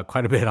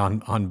quite a bit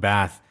on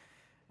bath,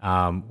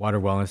 water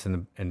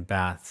wellness and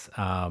baths.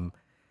 I'm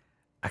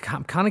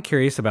kind of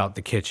curious about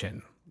the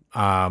kitchen.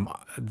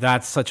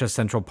 That's such a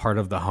central part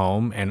of the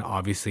home, and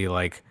obviously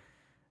like,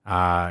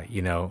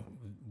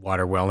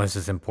 water wellness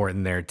is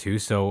important there too.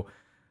 So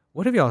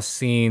what have y'all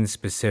seen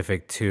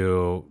specific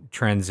to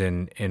trends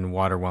in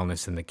water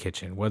wellness in the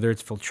kitchen? Whether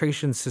it's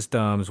filtration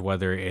systems,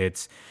 whether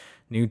it's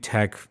new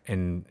tech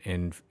and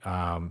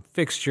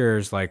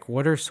fixtures, like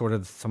what are sort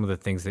of some of the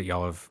things that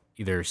y'all have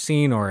either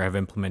seen or have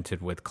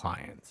implemented with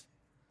clients?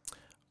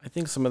 I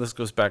think some of this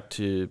goes back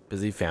to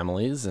busy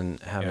families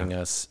and having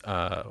us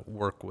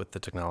work with the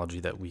technology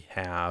that we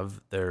have.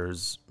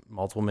 There's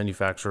multiple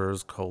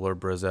manufacturers, Kohler,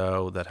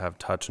 Brizzo, that have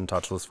touch and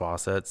touchless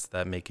faucets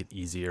that make it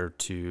easier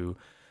to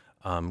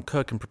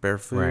cook and prepare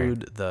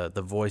food. Right.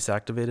 The voice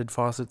activated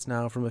faucets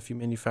now from a few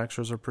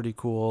manufacturers are pretty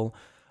cool.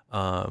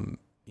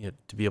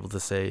 To be able to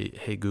say,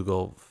 "Hey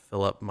Google,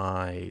 fill up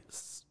my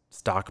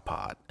stock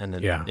pot," and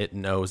then it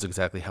knows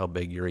exactly how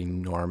big your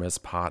enormous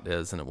pot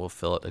is, and it will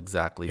fill it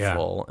exactly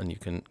full, and you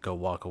can go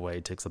walk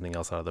away, take something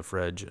else out of the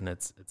fridge, and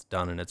it's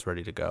done and it's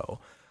ready to go.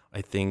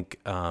 I think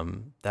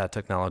that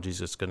technology is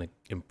just going to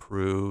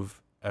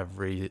improve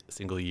every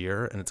single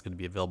year, and it's going to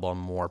be available on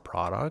more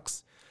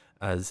products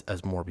as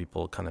more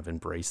people kind of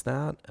embrace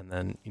that. And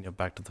then,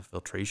 back to the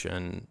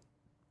filtration,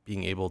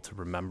 being able to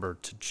remember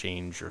to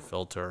change your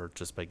filter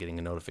just by getting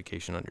a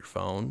notification on your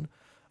phone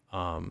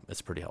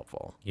is pretty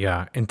helpful.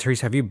 Yeah. And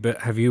Terese,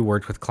 have you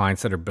worked with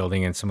clients that are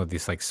building in some of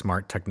these like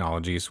smart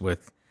technologies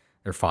with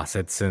their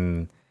faucets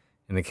and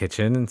in the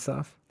kitchen and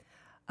stuff?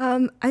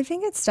 I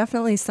think it's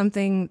definitely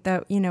something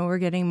that, we're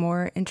getting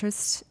more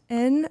interest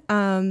in.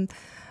 And,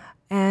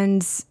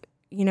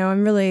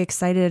 I'm really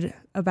excited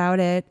about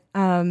it.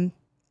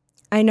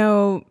 I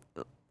know,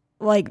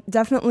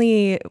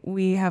 definitely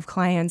we have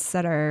clients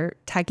that are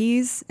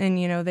techies and,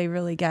 they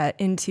really get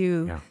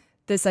into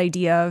this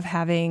idea of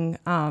having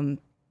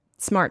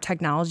smart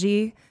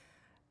technology.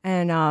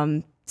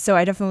 And so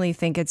I definitely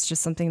think it's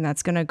just something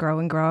that's going to grow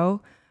and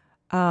grow.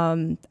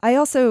 I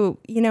also,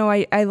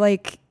 I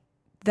like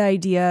the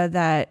idea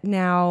that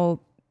now,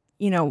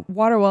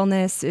 water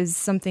wellness is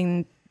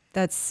something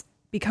that's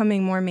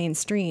becoming more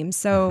mainstream.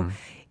 So,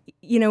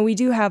 we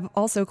do have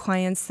also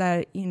clients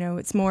that,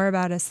 it's more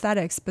about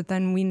aesthetics, but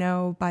then we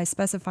know by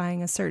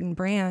specifying a certain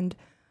brand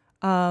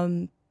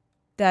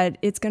that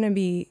it's going to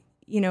be,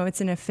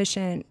 it's an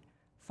efficient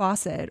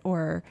faucet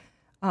or,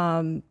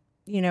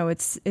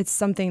 it's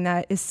something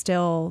that is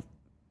still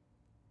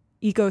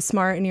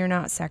eco-smart and you're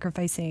not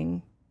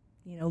sacrificing,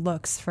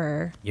 looks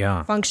for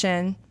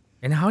function.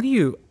 And how do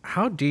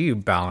you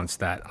balance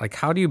that? Like,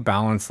 how do you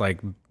balance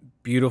like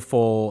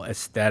beautiful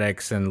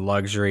aesthetics and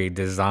luxury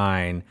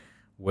design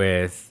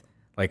with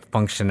like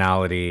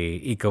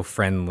functionality,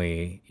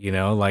 eco-friendly,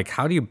 like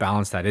how do you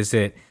balance that? Is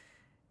it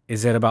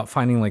about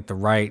finding like the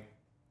right,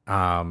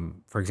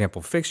 for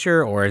example,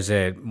 fixture, or is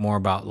it more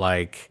about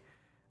like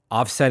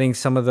offsetting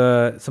some of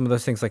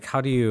those things? Like,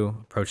 how do you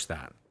approach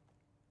that?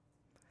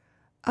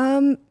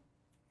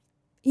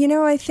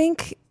 I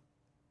think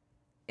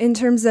in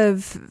terms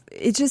of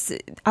it, just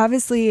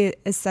obviously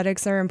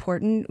aesthetics are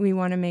important. We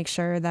want to make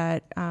sure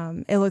that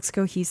it looks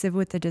cohesive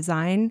with the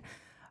design.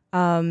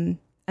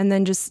 And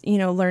then just,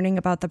 learning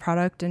about the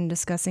product and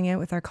discussing it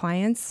with our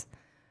clients.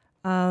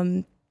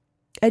 I'd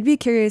be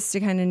curious to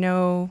kind of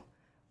know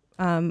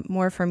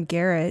more from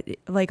Garrett.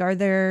 Like, are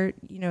there,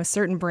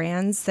 certain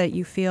brands that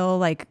you feel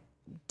like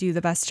do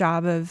the best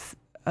job of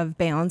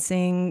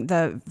balancing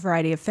the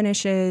variety of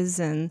finishes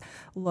and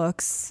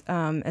looks,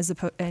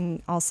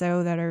 and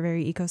also that are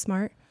very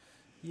eco-smart?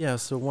 Yeah.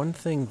 So one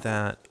thing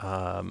that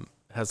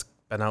has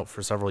been out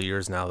for several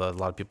years now that a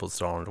lot of people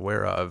still aren't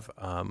aware of,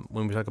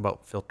 when we talk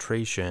about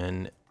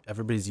filtration,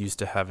 everybody's used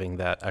to having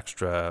that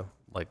extra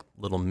like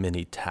little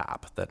mini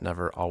tap that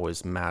never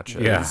always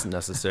matches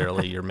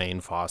necessarily your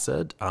main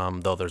faucet,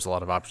 though there's a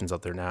lot of options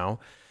out there now.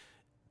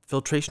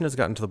 Filtration has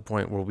gotten to the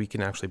point where we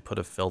can actually put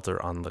a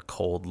filter on the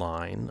cold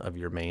line of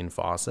your main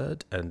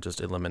faucet and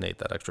just eliminate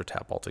that extra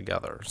tap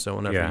altogether. So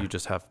whenever you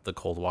just have the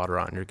cold water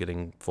on, you're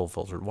getting full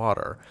filtered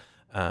water.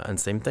 And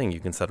same thing, you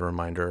can set a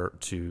reminder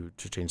to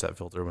change that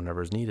filter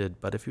whenever is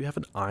needed. But if you have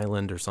an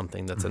island or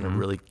something that's in a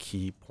really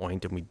key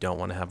point and we don't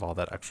want to have all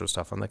that extra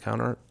stuff on the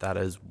counter, that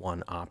is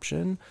one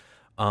option.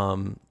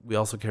 We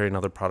also carry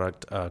another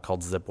product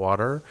called Zip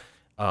Water,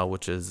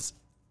 which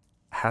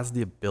has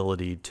the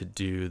ability to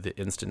do the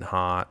instant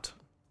hot,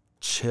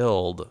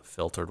 chilled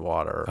filtered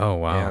water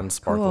and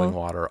sparkling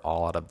water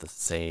all out of the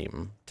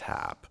same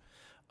tap.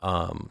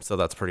 So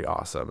that's pretty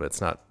awesome. It's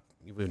not,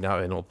 we've now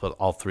been able to put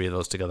all three of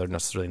those together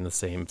necessarily in the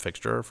same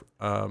fixture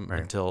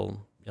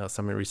until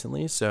semi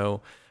recently.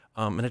 So,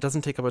 and it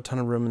doesn't take up a ton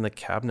of room in the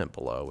cabinet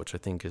below, which I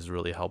think is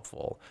really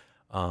helpful.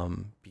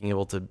 Being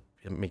able to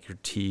make your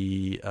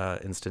tea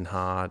instant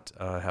hot,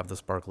 have the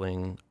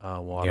sparkling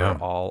water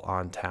all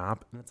on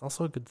tap. And it's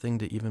also a good thing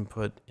to even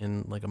put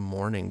in like a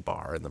morning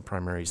bar in the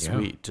primary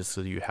suite, just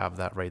so you have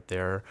that right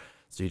there.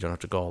 So you don't have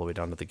to go all the way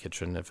down to the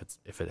kitchen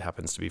if it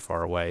happens to be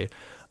far away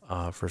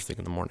first thing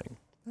in the morning.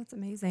 That's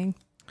amazing.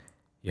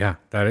 Yeah,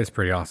 that is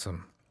pretty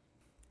awesome.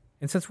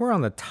 And since we're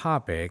on the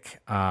topic,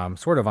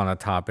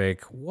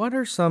 what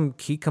are some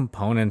key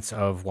components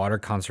of water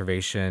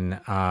conservation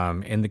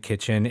in the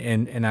kitchen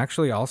and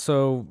actually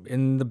also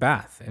in the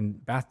bath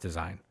and bath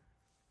design?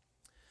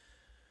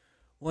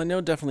 Well, I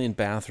know definitely in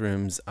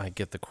bathrooms, I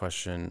get the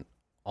question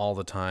all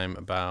the time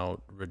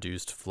about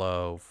reduced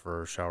flow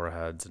for shower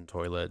heads and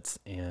toilets,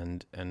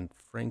 and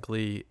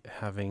frankly,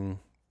 having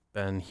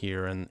been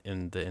here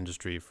in the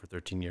industry for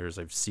 13 years,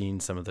 I've seen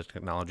some of the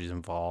technologies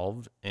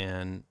involved,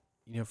 and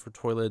for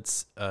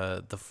toilets,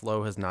 the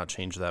flow has not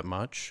changed that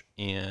much,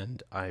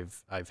 and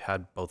I've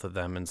had both of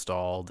them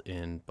installed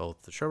in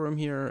both the showroom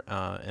here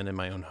and in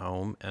my own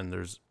home, and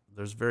there's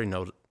very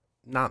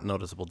not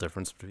noticeable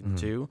difference between the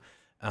two.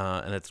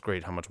 And it's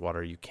great how much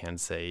water you can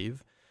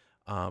save.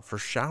 For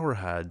shower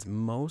heads,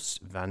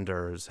 most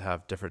vendors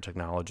have different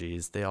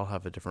technologies. They all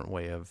have a different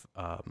way of,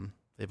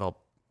 they've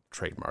all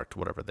trademarked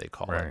whatever they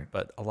call it.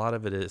 But a lot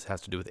of it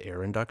has to do with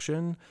air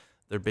induction.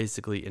 They're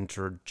basically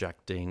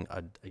interjecting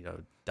a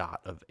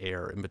dot of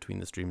air in between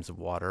the streams of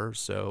water.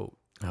 So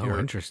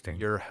interesting.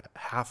 Your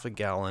half a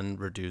gallon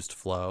reduced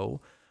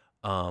flow.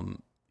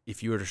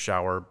 If you were to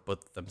shower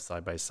both them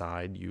side by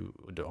side, you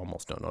would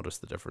almost don't notice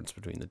the difference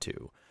between the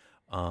two.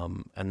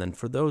 And then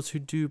for those who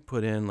do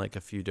put in like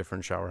a few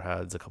different shower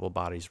heads, a couple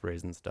body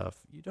sprays and stuff,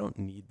 you don't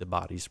need the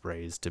body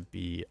sprays to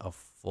be a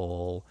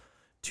full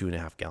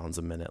 2.5 gallons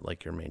a minute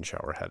like your main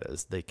shower head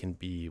is. They can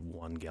be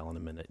 1 gallon a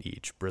minute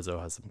each.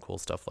 Brizzo has some cool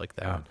stuff like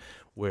that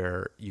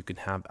where you can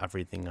have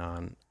everything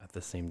on at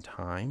the same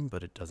time,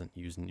 but it doesn't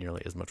use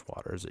nearly as much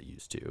water as it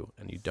used to,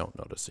 and you don't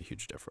notice a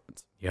huge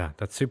difference. Yeah,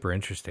 that's super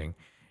interesting.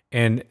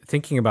 And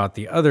thinking about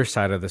the other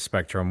side of the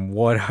spectrum,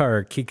 what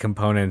are key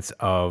components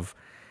of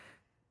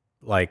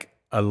like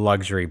a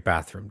luxury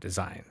bathroom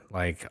design?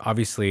 Like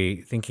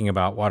obviously thinking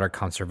about water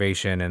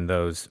conservation and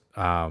those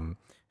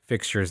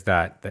fixtures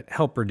that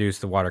help reduce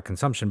the water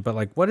consumption, but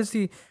like what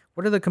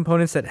are the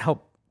components that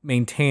help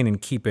maintain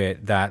and keep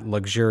it that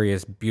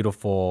luxurious,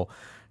 beautiful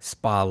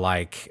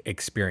spa-like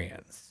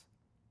experience?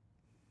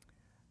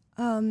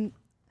 Obviously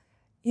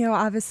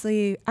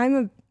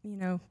I'm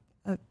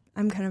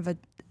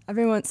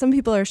some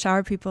people are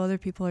shower people, other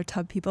people are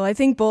tub people. I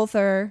think both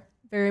are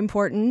very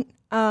important.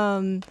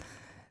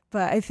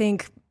 But I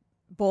think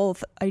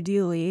both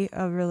ideally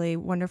a really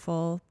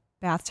wonderful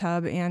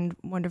bathtub and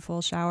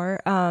wonderful shower.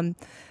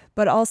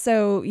 But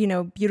also,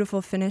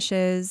 beautiful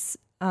finishes,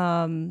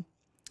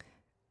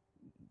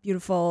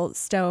 beautiful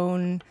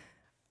stone,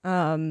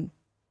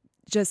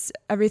 just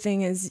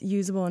everything is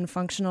usable and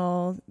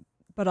functional,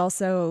 but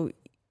also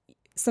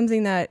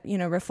something that,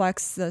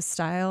 reflects the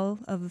style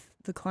of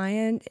the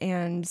client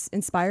and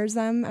inspires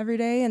them every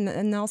day.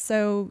 And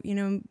also,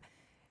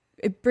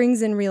 it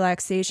brings in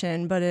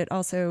relaxation, but it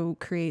also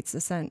creates a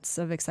sense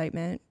of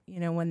excitement,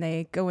 when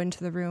they go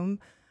into the room.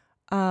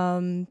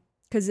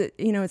 Because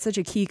it's such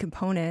a key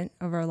component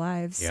of our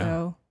lives. Yeah.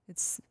 So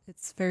it's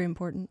very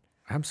important.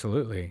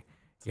 Absolutely.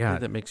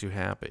 Something that makes you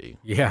happy.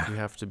 Yeah. You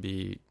have to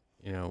be,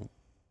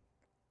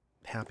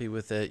 happy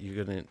with it.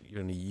 You're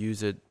gonna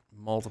use it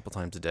multiple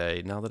times a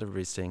day. Now that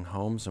everybody's staying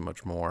home so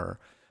much more,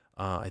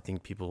 I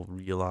think people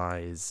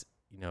realize,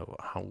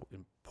 how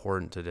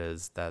important it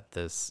is that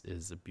this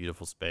is a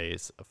beautiful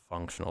space, a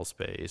functional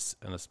space,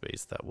 and a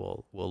space that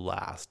will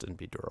last and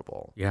be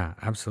durable. Yeah,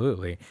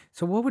 absolutely.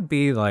 So what would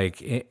be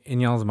like in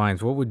y'all's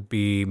minds, what would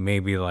be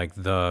maybe like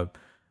the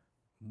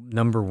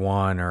number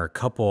one or a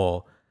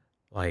couple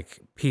like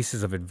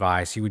pieces of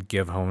advice you would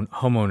give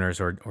homeowners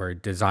or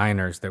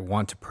designers that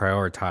want to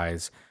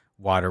prioritize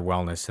water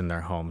wellness in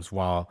their homes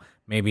while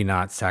maybe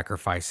not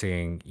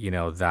sacrificing,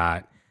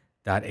 that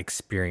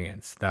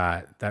experience,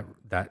 that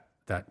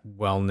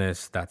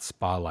wellness, that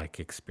spa-like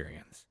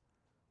experience?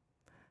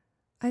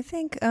 I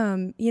think,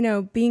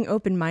 being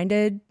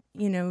open-minded,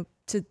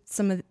 to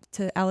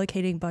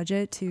allocating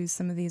budget to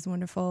some of these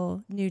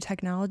wonderful new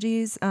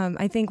technologies.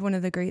 I think one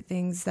of the great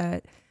things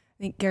that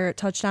I think Garrett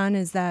touched on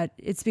is that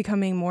it's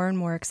becoming more and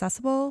more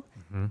accessible.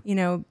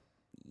 Mm-hmm.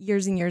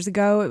 Years and years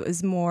ago, it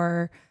was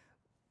more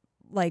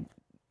like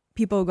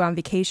people would go on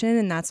vacation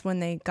and that's when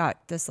they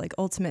got this like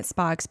ultimate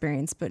spa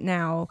experience. But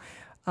now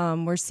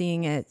we're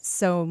seeing it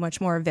so much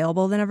more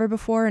available than ever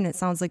before. And it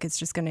sounds like it's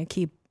just going to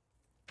keep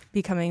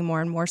becoming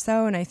more and more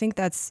so. And I think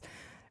that's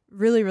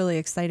really, really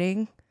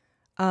exciting.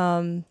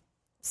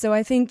 So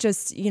I think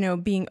just,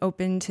 being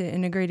open to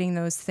integrating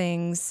those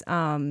things,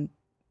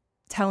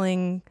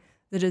 telling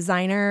the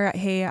designer,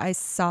 hey, I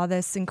saw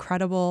this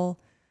incredible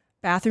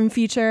bathroom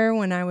feature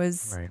when I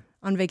was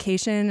on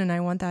vacation and I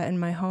want that in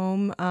my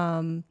home.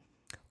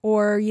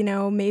 Or,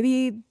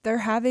 maybe they're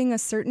having a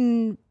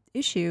certain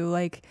issue,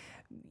 like,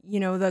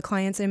 the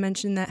clients I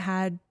mentioned that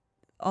had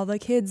all the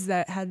kids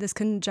that had this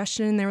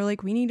congestion, they were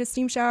like, we need a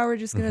steam shower. We're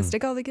just going to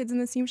stick all the kids in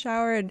the steam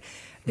shower and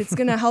it's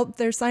going to help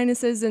their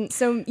sinuses. And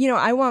so,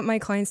 I want my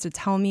clients to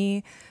tell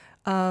me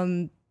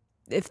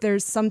if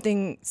there's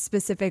something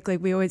specific.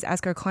 Like we always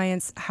ask our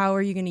clients, how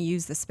are you going to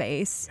use the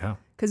space? Yeah.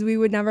 Because we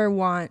would never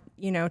want,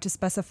 to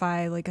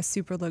specify like a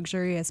super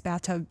luxurious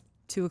bathtub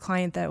to a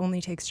client that only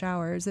takes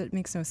showers. It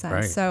makes no sense.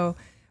 Right. So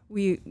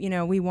we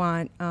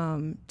want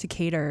to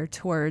cater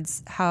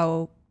towards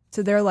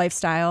to their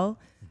lifestyle.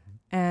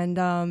 And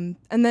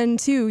then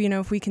too,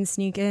 if we can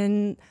sneak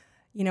in,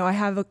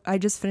 I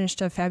just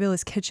finished a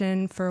fabulous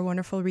kitchen for a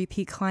wonderful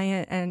repeat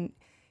client, and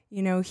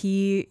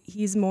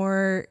he's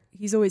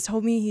always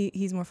told me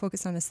he's more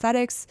focused on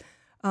aesthetics.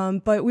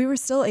 But we were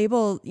still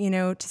able,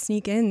 to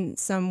sneak in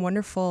some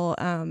wonderful,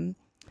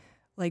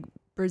 like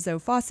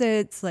Brizo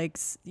faucets, like,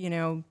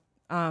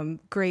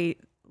 great,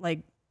 like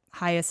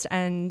highest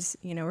end,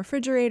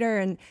 refrigerator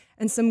and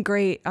some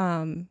great,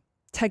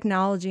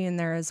 technology in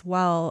there as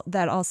well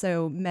that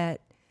also met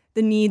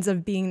the needs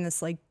of being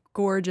this like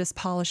gorgeous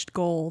polished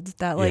gold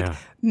that like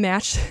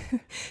matched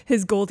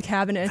his gold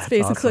cabinets. That's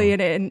basically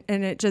awesome.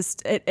 and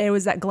it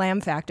was that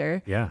glam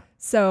factor. Yeah.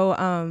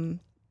 So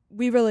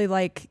we really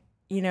like,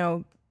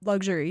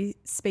 luxury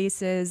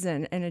spaces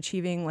and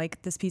achieving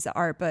like this piece of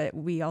art, but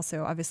we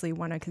also obviously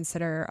want to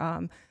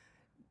consider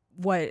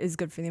what is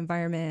good for the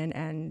environment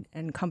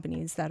and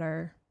companies that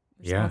are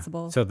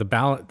responsible. Yeah. So the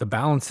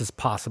balance is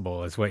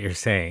possible is what you're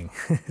saying.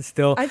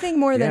 Still, I think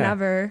more than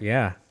ever.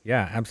 Yeah.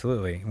 Yeah,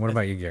 absolutely. What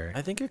about you, Garrett?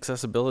 I think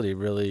accessibility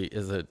really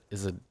is a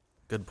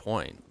good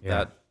point. Yeah.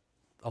 That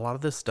a lot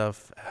of this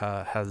stuff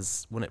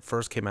has, when it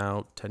first came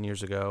out 10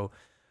 years ago,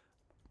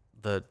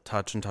 the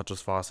touch and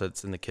touchless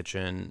faucets in the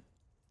kitchen,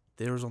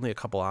 there was only a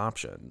couple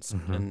options.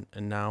 And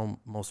now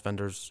most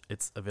vendors,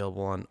 it's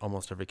available on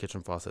almost every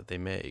kitchen faucet they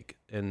make.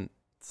 And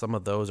some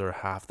of those are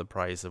half the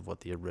price of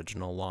what the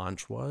original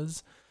launch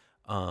was.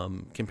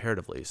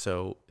 Comparatively.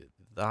 So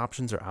the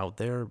options are out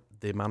there.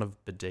 The amount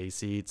of bidet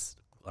seats,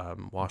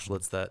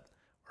 washlets that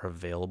are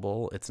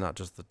available, it's not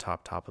just the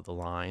top of the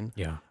line.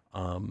 Yeah.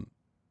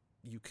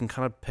 You can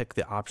kind of pick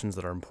the options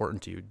that are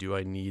important to you. Do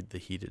I need the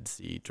heated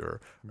seat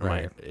or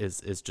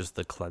is just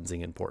the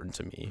cleansing important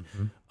to me?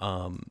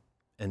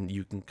 And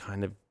you can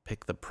kind of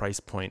pick the price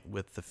point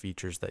with the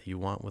features that you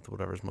want with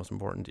whatever's most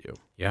important to you.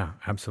 Yeah,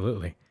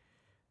 absolutely.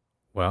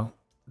 Well,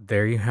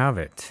 there you have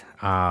it.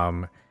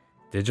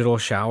 Digital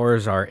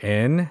showers are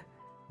in,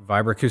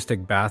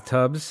 vibroacoustic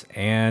bathtubs,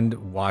 and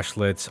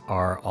washlets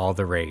are all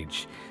the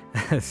rage.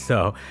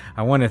 So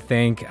I want to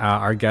thank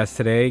our guest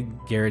today,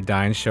 Garrett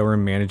Dynes,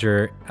 Showroom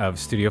Manager of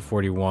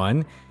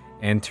Studio41,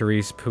 and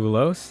Terese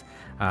Poulos,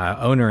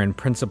 owner and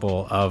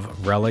principal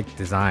of Relic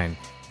Design.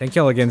 Thank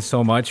you all again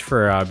so much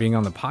for being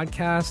on the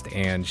podcast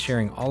and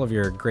sharing all of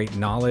your great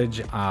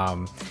knowledge.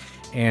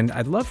 And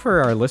I'd love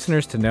for our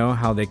listeners to know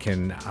how they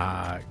can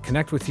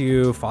connect with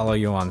you, follow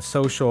you on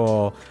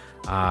social,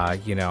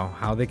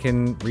 how they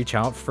can reach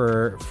out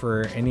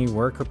for any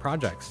work or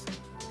projects.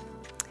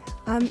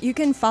 You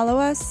can follow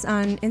us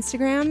on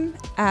Instagram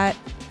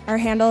our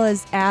handle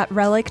is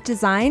 @Relic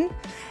Design,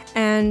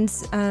 and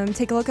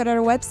take a look at our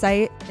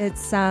website.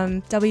 It's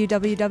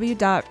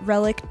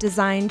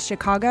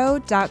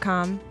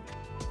www.relicdesignchicago.com.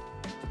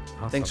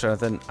 Awesome. Thanks,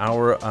 Jonathan.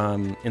 Our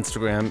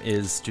Instagram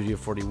is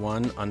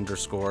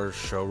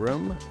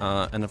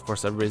studio41_showroom. And of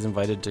course, everybody's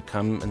invited to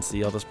come and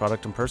see all this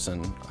product in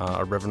person.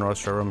 Our River North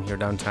showroom here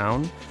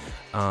downtown.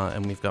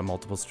 And we've got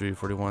multiple Studio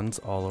 41s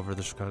all over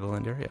the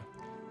Chicagoland area.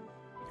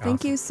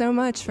 Thank you so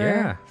much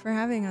for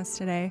having us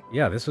today.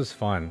 Yeah, this was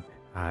fun.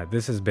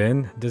 This has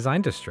been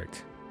Design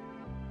District.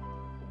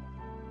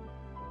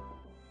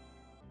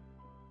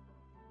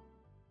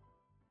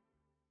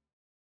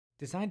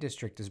 Design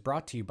District is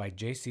brought to you by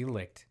J.C.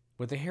 Licht.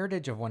 With a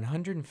heritage of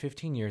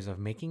 115 years of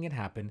making it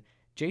happen,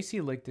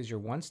 J.C. Licht is your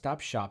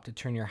one-stop shop to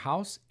turn your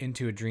house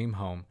into a dream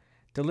home,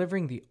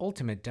 delivering the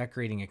ultimate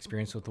decorating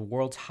experience with the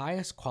world's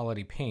highest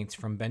quality paints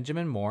from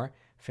Benjamin Moore,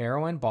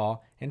 Farrow &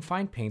 Ball, and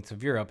fine paints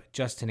of Europe,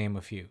 just to name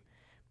a few.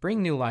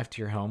 Bring new life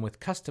to your home with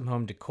custom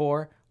home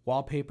decor,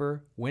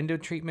 wallpaper, window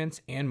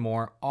treatments, and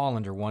more, all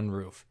under one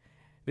roof.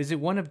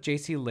 Visit one of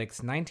J.C.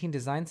 Licht's 19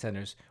 design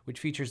centers, which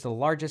features the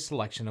largest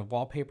selection of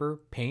wallpaper,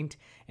 paint,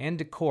 and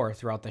decor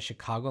throughout the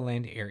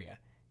Chicagoland area.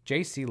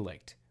 J.C.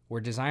 Licht, where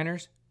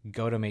designers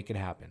go to make it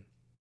happen.